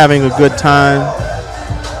 having a good time.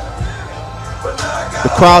 The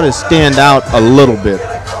crowd is stand out a little bit.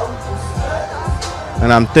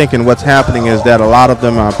 And I'm thinking what's happening is that a lot of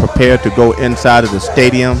them are prepared to go inside of the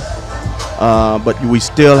stadium. But we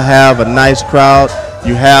still have a nice crowd.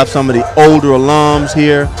 You have some of the older alums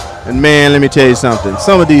here. And man, let me tell you something.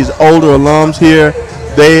 Some of these older alums here,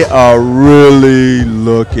 they are really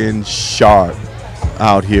looking sharp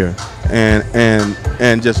out here.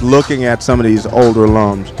 And just looking at some of these older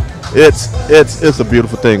alums, it's a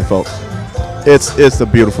beautiful thing, folks. It's a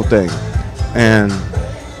beautiful thing. And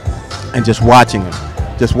just watching it.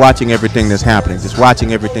 Just watching everything that's happening, just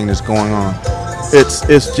watching everything that's going on.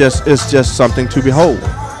 It's just something to behold.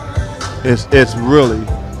 It's really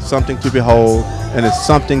something to behold, and it's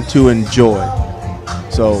something to enjoy.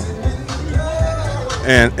 So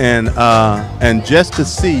and just to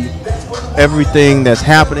see everything that's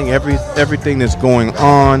happening, everything that's going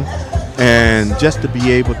on, and just to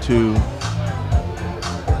be able to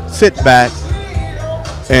sit back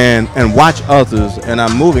and watch others. And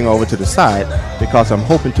I'm moving over to the side because I'm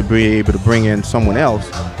hoping to be able to bring in someone else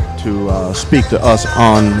to speak to us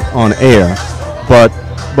on air. But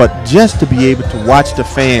just to be able to watch the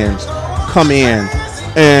fans come in,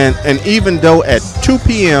 and even though at 2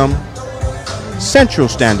 p.m. Central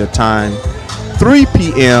Standard Time, 3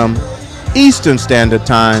 p.m. Eastern Standard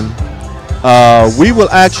Time, we will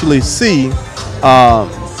actually see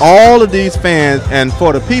all of these fans. And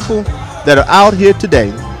for the people that are out here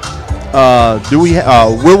today,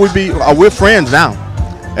 we're friends now.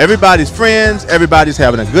 Everybody's friends, everybody's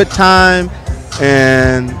having a good time.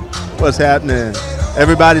 And what's happening?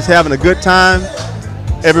 Everybody's having a good time,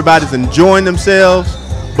 everybody's enjoying themselves.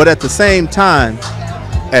 But at the same time,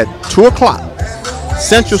 at 2 o'clock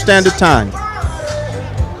Central Standard Time,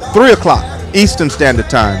 3 o'clock Eastern Standard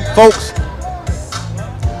Time, folks,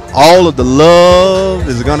 all of the love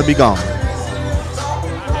is going to be gone.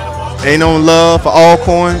 Ain't no love for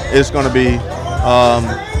Alcorn. It's going to be,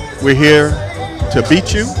 we're here to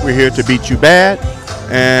beat you. We're here to beat you bad.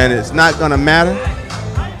 And it's not going to matter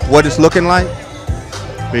what it's looking like,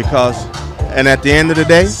 because, and at the end of the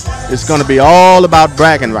day, it's going to be all about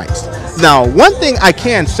bragging rights. Now, one thing I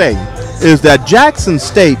can say is that Jackson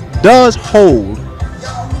State does hold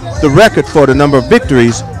the record for the number of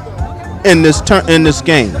victories in this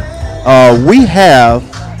game. We have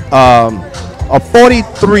a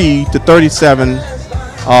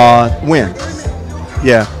 43-37 win.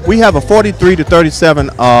 Yeah, we have a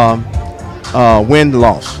 43-37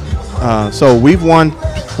 win-loss. So we've won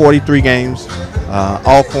 43 games.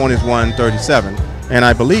 Alcorn has won 37, and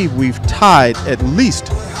I believe we've tied at least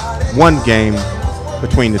one game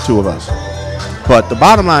between the two of us. But the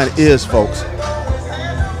bottom line is, folks,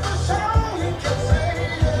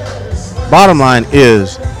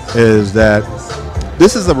 that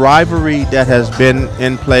this is a rivalry that has been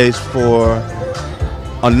in place for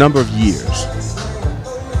a number of years.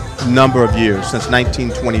 Since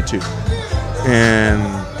 1922. And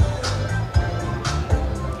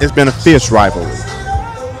it's been a fierce rivalry.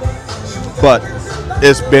 But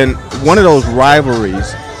it's been one of those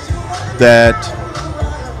rivalries that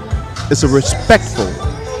is a respectful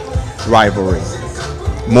rivalry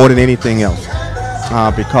more than anything else.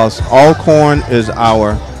 Because Alcorn is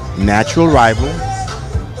our natural rival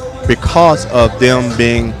because of them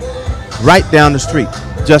being right down the street,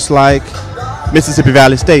 just like Mississippi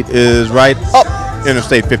Valley State is right up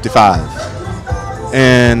Interstate 55.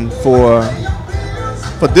 And for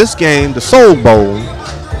this game, the Soul Bowl,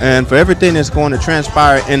 and for everything that's going to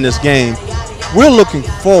transpire in this game, we're looking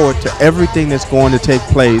forward to everything that's going to take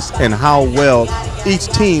place and how well each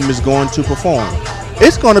team is going to perform.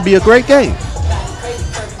 It's going to be a great game.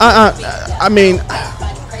 I mean,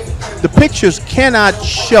 the pictures cannot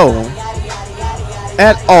show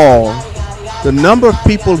at all the number of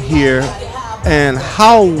people here and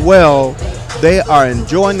how well they are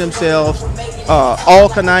enjoying themselves.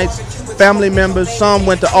 Alcornites, family members, some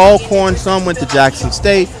went to Alcorn, some went to Jackson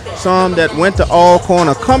State, some that went to Alcorn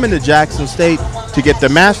are coming to Jackson State to get their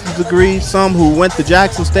master's degree. Some who went to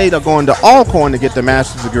Jackson State are going to Alcorn to get their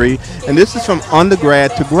master's degree. And this is from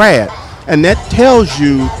undergrad to grad. And that tells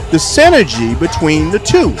you the synergy between the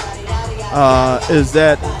two. Is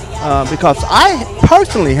that because I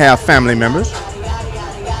personally have family members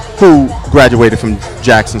who graduated from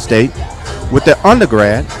Jackson State with their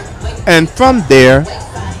undergrad, and from there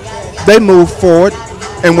they moved forward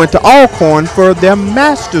and went to Alcorn for their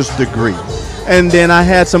master's degree. And then I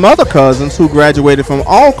had some other cousins who graduated from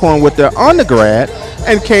Alcorn with their undergrad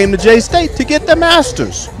and came to J-State to get their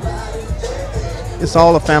master's. It's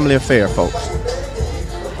all a family affair, folks.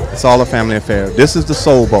 It's all a family affair. This is the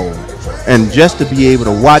Soul Bowl. And just to be able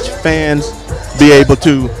to watch fans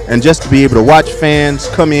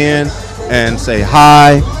come in and say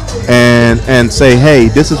hi and say, hey,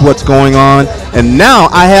 this is what's going on. And now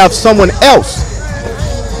I have someone else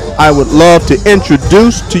I would love to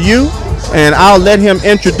introduce to you, and I'll let him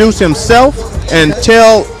introduce himself and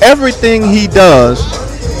tell everything he does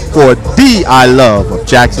for the I love of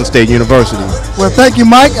Jackson State University. Well, thank you,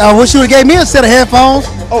 Mike. I wish you would have gave me a set of headphones.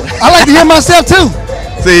 Oh, I like to hear myself too.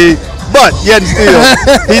 See, but yet still,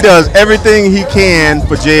 he does everything he can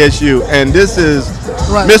for JSU, and this is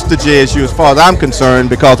right. Mr. JSU as far as I'm concerned,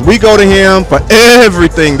 because we go to him for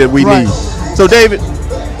everything that we need. So, David,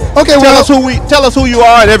 okay, tell us who you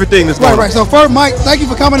are and everything that's going on. Right. So first, Mike, thank you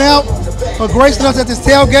for coming out, for gracing us at this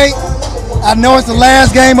tailgate. I know it's the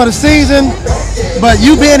last game of the season, but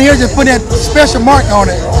you being here just putting that special mark on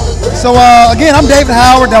it. So again, I'm David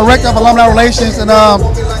Howard, Director of Alumni Relations, and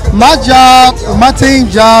my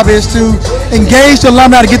team's job is to engage the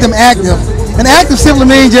alumni to get them active. And active simply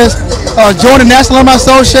means just joining the National Alumni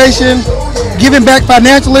Association, giving back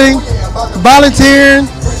financially, volunteering,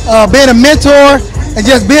 being a mentor, and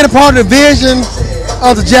just being a part of the vision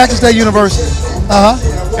of the Jackson State University.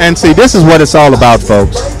 And see, this is what it's all about,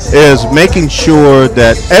 folks, is making sure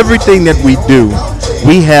that everything that we do,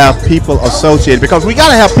 we have people associated, because we got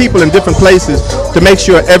to have people in different places to make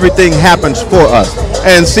sure everything happens for us.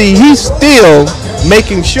 And see, he's still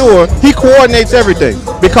making sure he coordinates everything,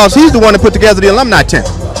 because he's the one that put together the alumni tent.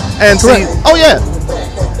 And see, oh yeah,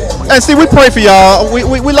 and see, we pray for y'all.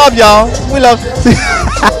 We love y'all. We love.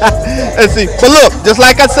 And see, but look, just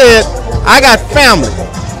like I said, I got family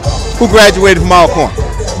who graduated from Alcorn.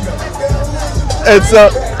 And so,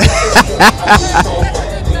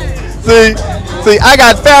 see, I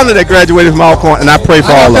got family that graduated from Alcorn, and I pray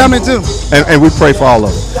for all of them. I got family too. And we pray for all of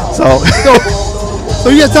them. So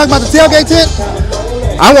you just talking about the tailgate tent?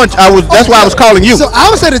 That's why I was calling you. So I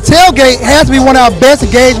would say the tailgate has to be one of our best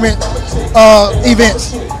engagement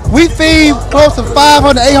events. We feed close to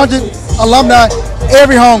 500, 800 alumni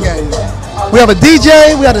every home game. We have a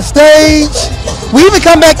DJ, we have a stage. We even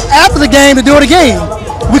come back after the game to do it again.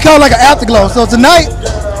 We call it like an afterglow. So tonight,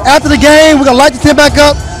 after the game, we're going to light the tent back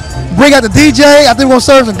up, bring out the DJ. I think we're going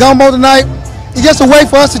to serve some gumbo tonight. It's just a way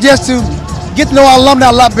for us to get to know our alumni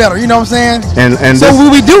a lot better, you know what I'm saying? And so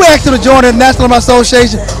when we do ask them to join the National Alumni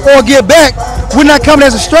Association or give back, we're not coming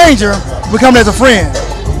as a stranger, we're coming as a friend.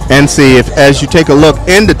 And see, as you take a look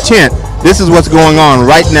in the tent, this is what's going on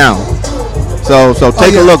right now. So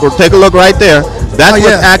take a look. Take a look right there. That's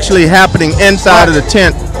what's actually happening inside of the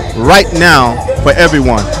tent right now for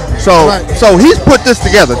everyone. So he's put this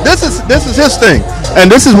together. This is his thing,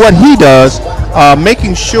 and this is what he does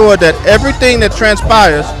making sure that everything that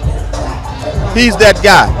transpires, he's that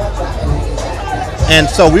guy. And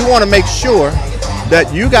so we want to make sure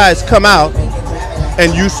that you guys come out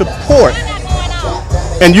and you support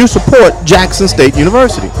Jackson State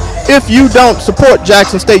University. If you don't support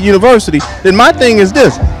Jackson State University, then my thing is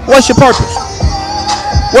this: what's your purpose?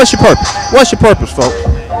 What's your purpose? What's your purpose, folks?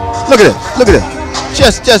 Look at this. Look at this.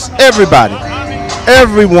 Just everybody,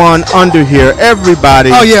 everyone under here,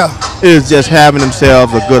 everybody. Oh yeah. Is just having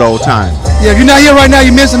themselves a good old time. Yeah, if you're not here right now,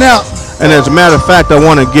 you're missing out. And as a matter of fact, I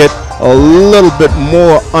want to get a little bit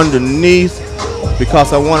more underneath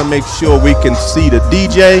because I want to make sure we can see the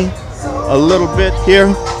DJ a little bit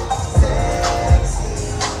here.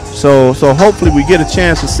 So hopefully we get a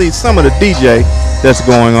chance to see some of the DJ that's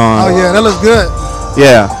going on. Oh yeah, that looks good.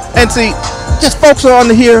 Yeah, and see, just folks are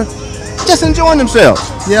under here, just enjoying themselves.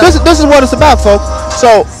 Yeah. This is what it's about, folks.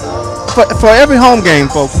 So for every home game,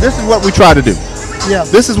 folks, this is what we try to do. Yeah.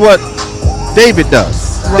 This is what David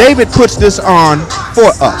does. Right. David puts this on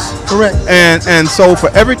for us. Correct. And so for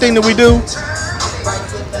everything that we do,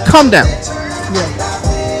 come down.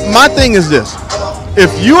 Yeah. My thing is this: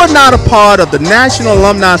 if you are not a part of the National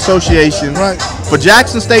Alumni Association for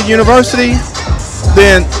Jackson State University,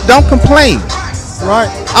 then don't complain.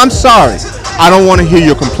 Right. I'm sorry. I don't want to hear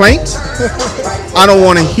your complaints. I don't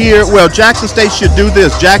want to hear, well, Jackson State should do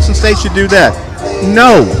this, Jackson State should do that.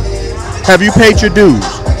 No. Have you paid your dues?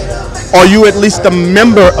 Are you at least a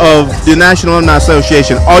member of the National Alumni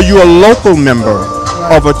Association? Are you a local member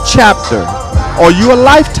of a chapter? Are you a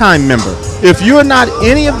lifetime member? If you're not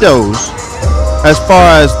any of those, as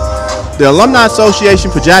far as the Alumni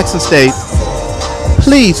Association for Jackson State,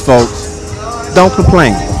 please, folks, don't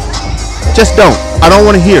complain. Just don't. I don't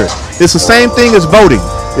want to hear it. It's the same thing as voting.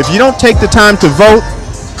 If you don't take the time to vote,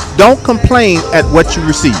 don't complain at what you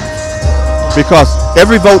receive, because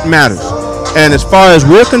every vote matters. And as far as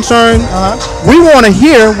we're concerned, we want to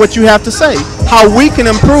hear what you have to say, how we can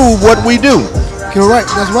improve what we do. Correct.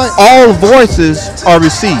 That's right. All voices are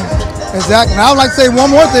received. Exactly. And I would like to say one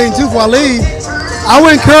more thing too before I leave. I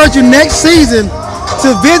would encourage you next season to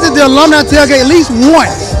visit the Alumni Tailgate at least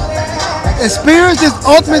once. Experience this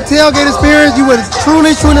ultimate tailgate experience. You would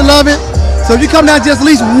truly, truly love it. So if you come down just at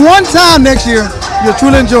least one time next year, you'll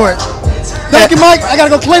truly enjoy it. Thank you, Mike. I gotta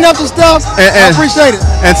go clean up some stuff. I appreciate it.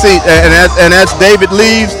 And see, and as David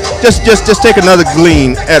leaves, just take another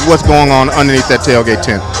glean at what's going on underneath that tailgate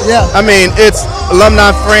tent. Yeah. I mean, it's alumni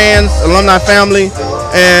friends, alumni family,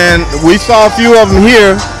 and we saw a few of them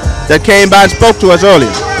here that came by and spoke to us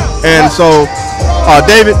earlier. And so,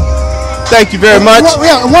 David, thank you very much.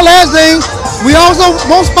 Yeah, and one last thing, we also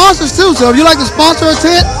want sponsors too. So if you'd like to sponsor a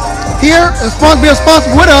tent here and be a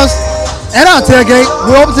sponsor with us at our tailgate,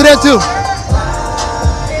 we're open to that too.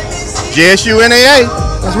 JSU NAA.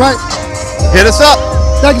 That's right. Hit us up.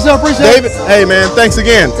 Thank you, sir. Appreciate David, hey man, thanks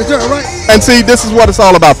again. Yes, sir. All right. And see, this is what it's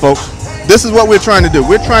all about, folks. This is what we're trying to do.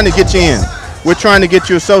 We're trying to get you in. We're trying to get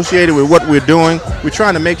you associated with what we're doing. We're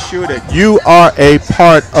trying to make sure that you are a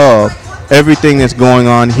part of everything that's going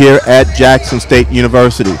on here at Jackson State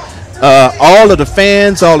University. All of the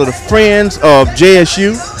fans, all of the friends of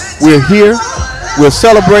JSU, we're here. We're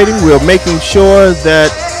celebrating. We're making sure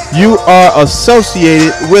that you are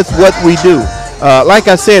associated with what we do. Like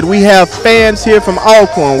I said, we have fans here from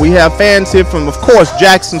Alcorn. We have fans here from, of course,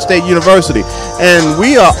 Jackson State University. And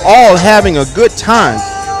we are all having a good time.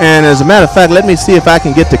 And as a matter of fact, let me see if I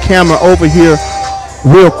can get the camera over here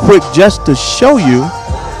real quick just to show you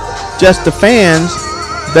just the fans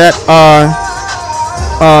that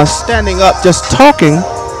are standing up just talking.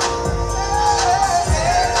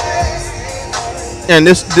 And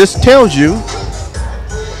this tells you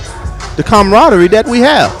the camaraderie that we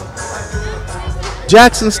have.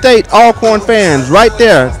 Jackson State Alcorn fans right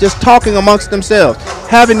there just talking amongst themselves,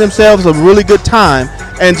 having themselves a really good time,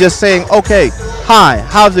 and just saying, okay, hi,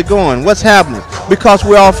 how's it going, what's happening, because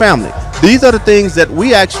we're all family. These are the things that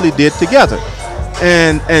we actually did together.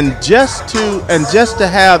 And just to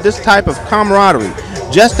have this type of camaraderie,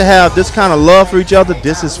 just to have this kind of love for each other,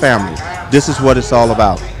 this is family. This is what it's all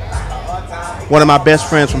about. One of my best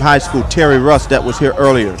friends from high school, Terry Russ, that was here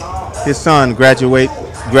earlier, his son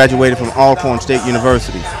graduated from Alcorn State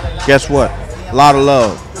University. Guess what? A lot of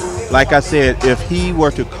love. Like I said, if he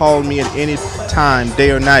were to call me at any time,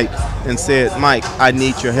 day or night, and said, Mike, I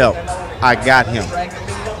need your help, I got him.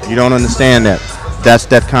 You don't understand that. That's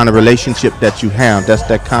that kind of relationship that you have. That's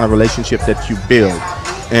that kind of relationship that you build.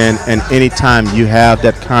 And anytime you have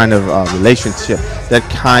that kind of relationship, that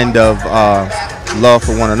kind of love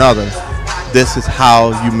for one another, this is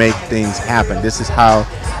how you make things happen. This is how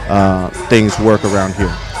things work around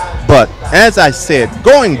here. But as I said,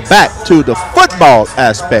 going back to the football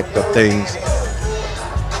aspect of things,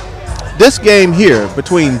 this game here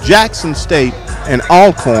between Jackson State and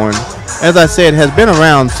Alcorn, as I said, has been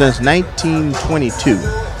around since 1922.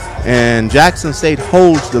 And Jackson State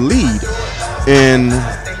holds the lead in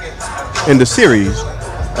the series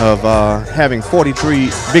of having 43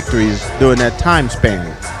 victories during that time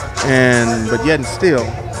span. But yet and still,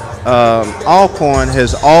 Alcorn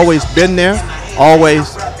has always been there,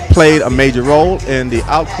 always played a major role in the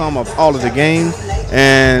outcome of all of the games,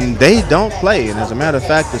 and they don't play. And as a matter of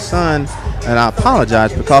fact, the Sun, and I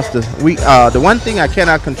apologize because the one thing I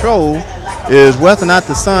cannot control is whether or not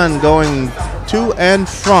the Sun going to and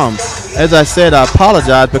from. As I said, I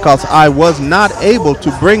apologize because I was not able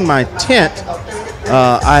to bring my tent.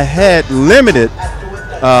 I had limited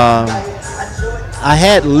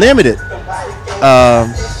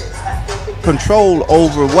control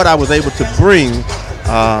over what I was able to bring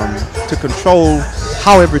to control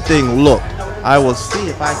how everything looked. I will see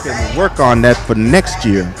if I can work on that for next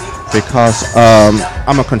year because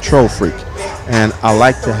I'm a control freak and I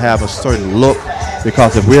like to have a certain look,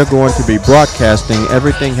 because if we're going to be broadcasting,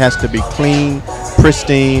 everything has to be clean,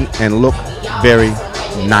 pristine, and look very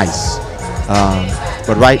nice.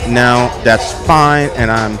 But right now, that's fine,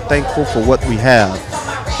 and I'm thankful for what we have.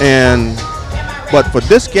 But for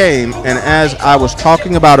this game, and as I was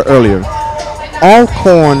talking about earlier,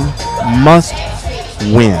 Alcorn must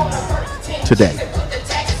win today.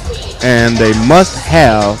 And they must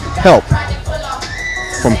have help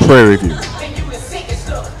from Prairie View.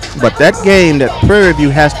 But that game that Prairie View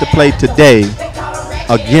has to play today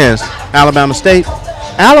against Alabama State,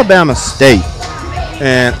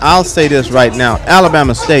 and I'll say this right now,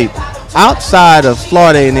 Alabama State, outside of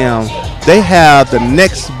Florida A&M, they have the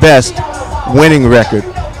next best winning record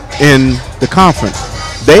in the conference.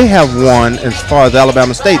 They have won, as far as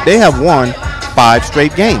Alabama State, they have won 5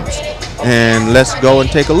 straight games. And let's go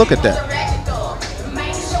and take a look at that.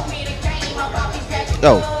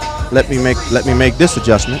 Oh, let me make this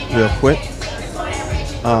adjustment real quick.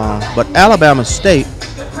 But Alabama State,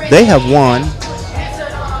 they have won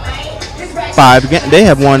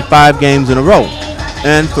 5 games in a row.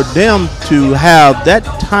 And for them to have that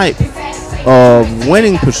type of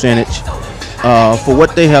winning percentage for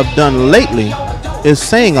what they have done lately is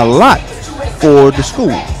saying a lot for the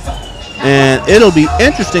school. And it'll be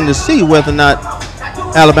interesting to see whether or not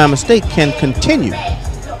Alabama State can continue.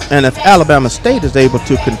 And if Alabama State is able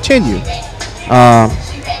to continue, I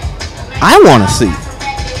want to see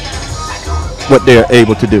what they're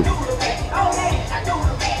able to do.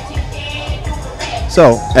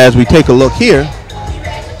 So as we take a look here,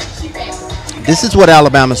 this is what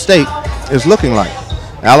Alabama State is looking like.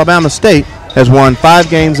 Alabama State has won 5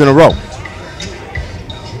 games in a row.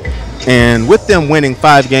 And with them winning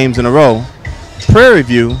 5 games in a row, Prairie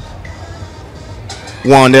View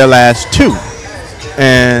won their last 2.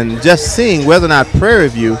 And just seeing whether or not Prairie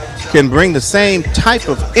View can bring the same type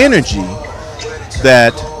of energy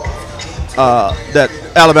that that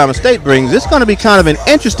Alabama State brings, it's going to be kind of an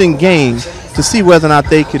interesting game to see whether or not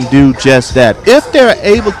they can do just that. If they're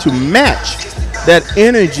able to match that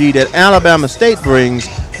energy that Alabama State brings,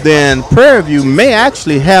 then Prairie View may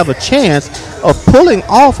actually have a chance of pulling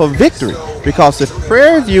off a victory. Because if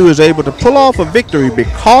Prairie View is able to pull off a victory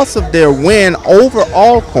because of their win over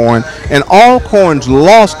Alcorn and Alcorn's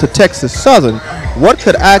loss to Texas Southern, what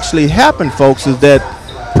could actually happen, folks, is that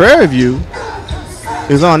Prairie View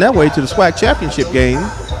is on their way to the SWAC championship game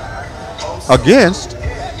against,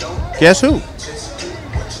 guess who?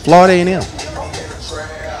 Florida A&M.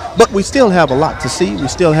 But we still have a lot to see. We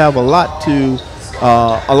still have a lot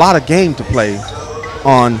of game to play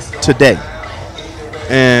on today.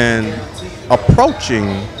 And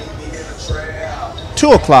approaching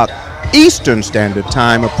 2 o'clock Eastern Standard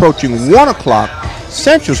Time, approaching 1 o'clock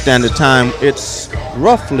Central Standard Time, it's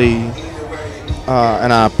roughly,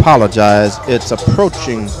 and I apologize, it's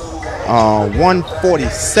approaching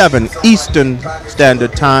 1:47 Eastern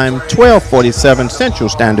Standard Time, 12:47 Central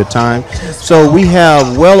Standard Time. So we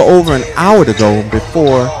have well over an hour to go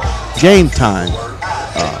before game time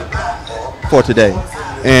for today.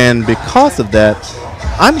 And because of that,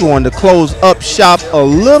 I'm going to close up shop a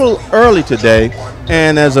little early today.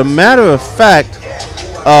 And as a matter of fact,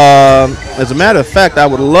 I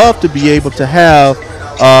would love to be able to have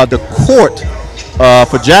the court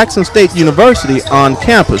for Jackson State University on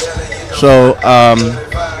campus. So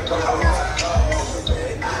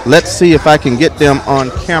let's see if I can get them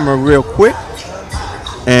on camera real quick,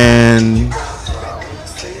 and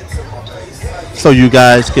so you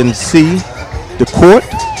guys can see the court.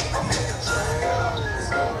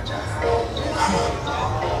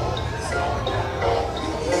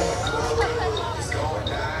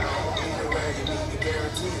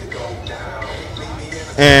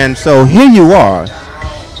 And so here you are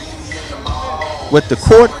with the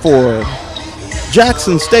court for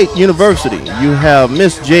Jackson State University. You have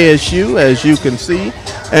Miss JSU, as you can see,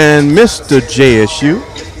 and Mr. JSU.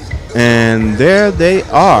 And there they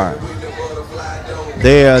are.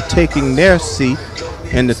 They are taking their seat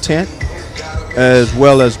in the tent, as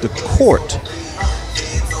well as the court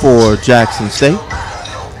for Jackson State.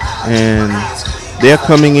 And they're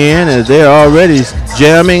coming in as they're already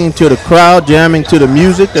jamming to the crowd, jamming to the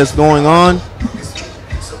music that's going on.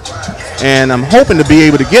 And I'm hoping to be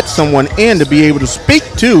able to get someone in to be able to speak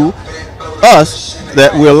to us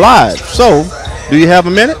that we're live. So, do you have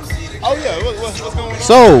a minute? Oh yeah, what's going on?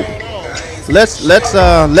 So,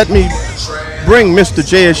 let me bring Mr.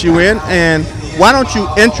 JSU in, and why don't you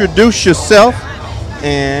introduce yourself?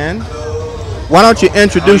 And why don't you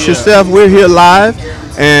introduce yourself? We're here live,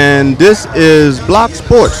 and this is Block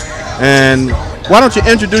Sports. And why don't you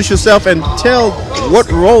introduce yourself and tell what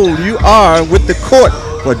role you are with the court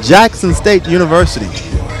for Jackson State University?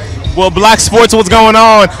 Well, Black Sports, what's going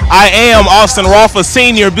on? I am Austin Rolfe, a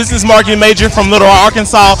senior business marketing major from Little Rock,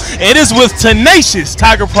 Arkansas. It is with tenacious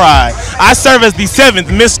Tiger Pride. I serve as the 7th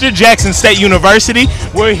Mr. Jackson State University.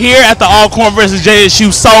 We're here at the Alcorn versus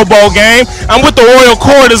JSU Soul Bowl game. I'm with the Royal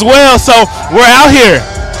Court as well, so we're out here.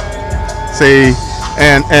 See,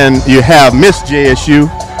 and you have Miss JSU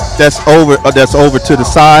that's over to the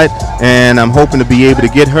side, and I'm hoping to be able to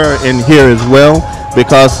get her in here as well,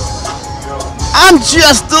 because I'm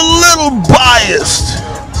just a little biased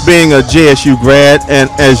being a JSU grad, and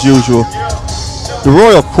as usual, the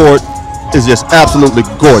Royal Court is just absolutely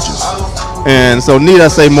gorgeous. And so need I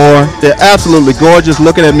say more? They're absolutely gorgeous.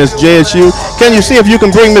 Looking at Miss JSU. Can you see if you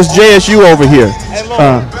can bring Miss JSU over here?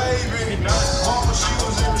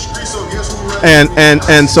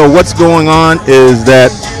 And so what's going on is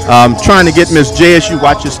that trying to get Miss JSU,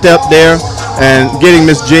 watch your step there, and getting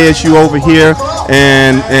Miss JSU over here,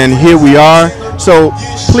 and here we are. So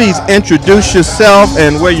please introduce yourself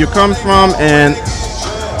and where you come from, and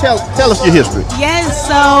tell us your history. Yes,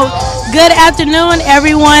 so good afternoon,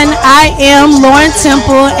 everyone. I am Lauren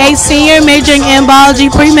Temple, a senior majoring in biology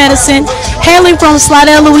pre-medicine, hailing from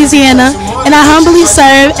Slidell, Louisiana, and I humbly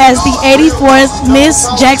serve as the 84th Miss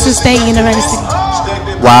Jackson State University.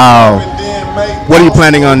 Wow. What are you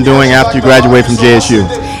planning on doing after you graduate from JSU?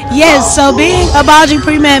 Yes, so being a biology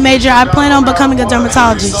pre-med major, I plan on becoming a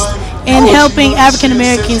dermatologist and helping African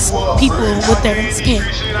American people with their skin.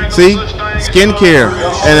 See, skincare.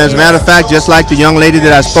 And as a matter of fact, just like the young lady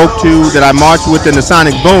that I spoke to, that I marched with in the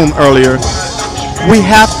Sonic Boom earlier, we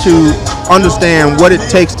have to understand what it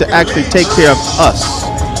takes to actually take care of us.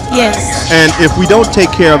 Yes. And if we don't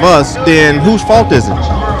take care of us, then whose fault is it?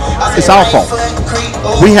 It's our fault.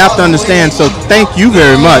 We have to understand, so thank you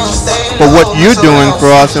very much for what you're doing for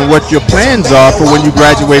us and what your plans are for when you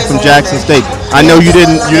graduate from Jackson State. I know you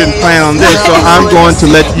didn't plan on this, so I'm going to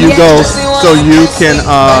let you go so you can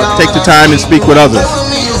take the time and speak with others.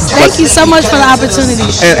 Thank you so much for the opportunity.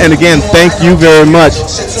 And again, thank you very much.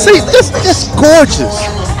 See, this is gorgeous.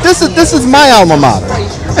 This is my alma mater.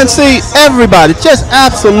 And see, everybody, just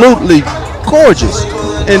absolutely gorgeous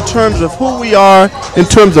in terms of who we are, in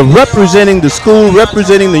terms of representing the school,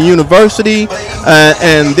 representing the university,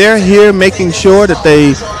 and they're here making sure that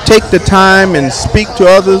they take the time and speak to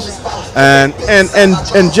others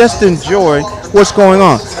and just enjoy what's going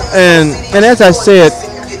on. And as I said,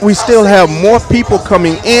 we still have more people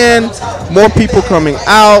coming in, more people coming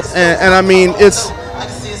out, and I mean,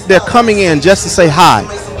 they're coming in just to say hi.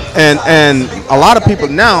 And a lot of people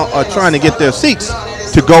now are trying to get their seats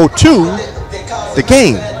to go to the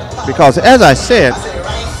game, because as I said,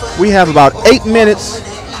 we have about 8 minutes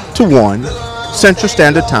to 1 Central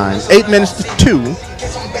Standard Time, 8 minutes to 2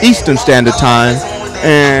 Eastern Standard Time,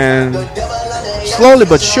 and slowly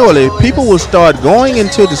but surely people will start going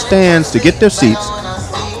into the stands to get their seats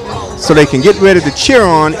so they can get ready to cheer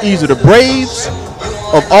on either the Braves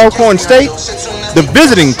of Alcorn State, the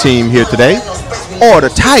visiting team here today, or the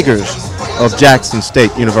Tigers of Jackson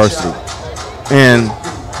State University. And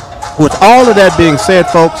with all of that being said,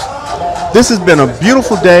 folks, this has been a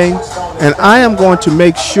beautiful day, and I am going to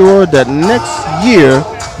make sure that next year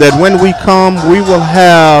that when we come, we will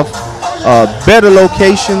have a better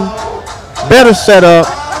location, better setup,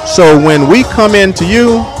 so when we come into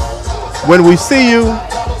you, when we see you,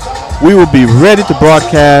 we will be ready to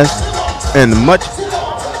broadcast in a much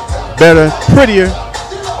better, prettier,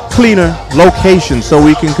 cleaner location so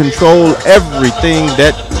we can control everything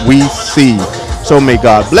that we see. So may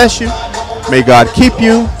God bless you, may God keep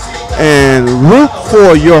you, and root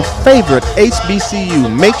for your favorite HBCU.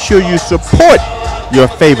 Make sure you support your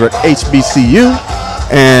favorite HBCU,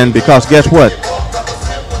 and because guess what?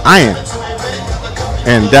 I am.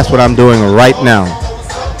 And that's what I'm doing right now.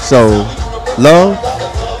 So, love,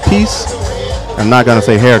 peace. I'm not going to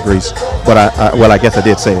say hair grease, but I guess I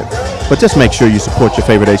did say it. But just make sure you support your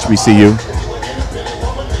favorite HBCU.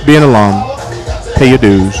 Be an alum, pay your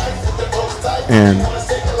dues, and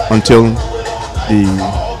until the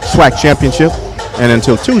SWAC championship, and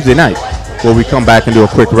until Tuesday night, where we come back and do a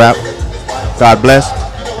quick wrap. God bless,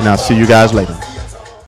 and I'll see you guys later.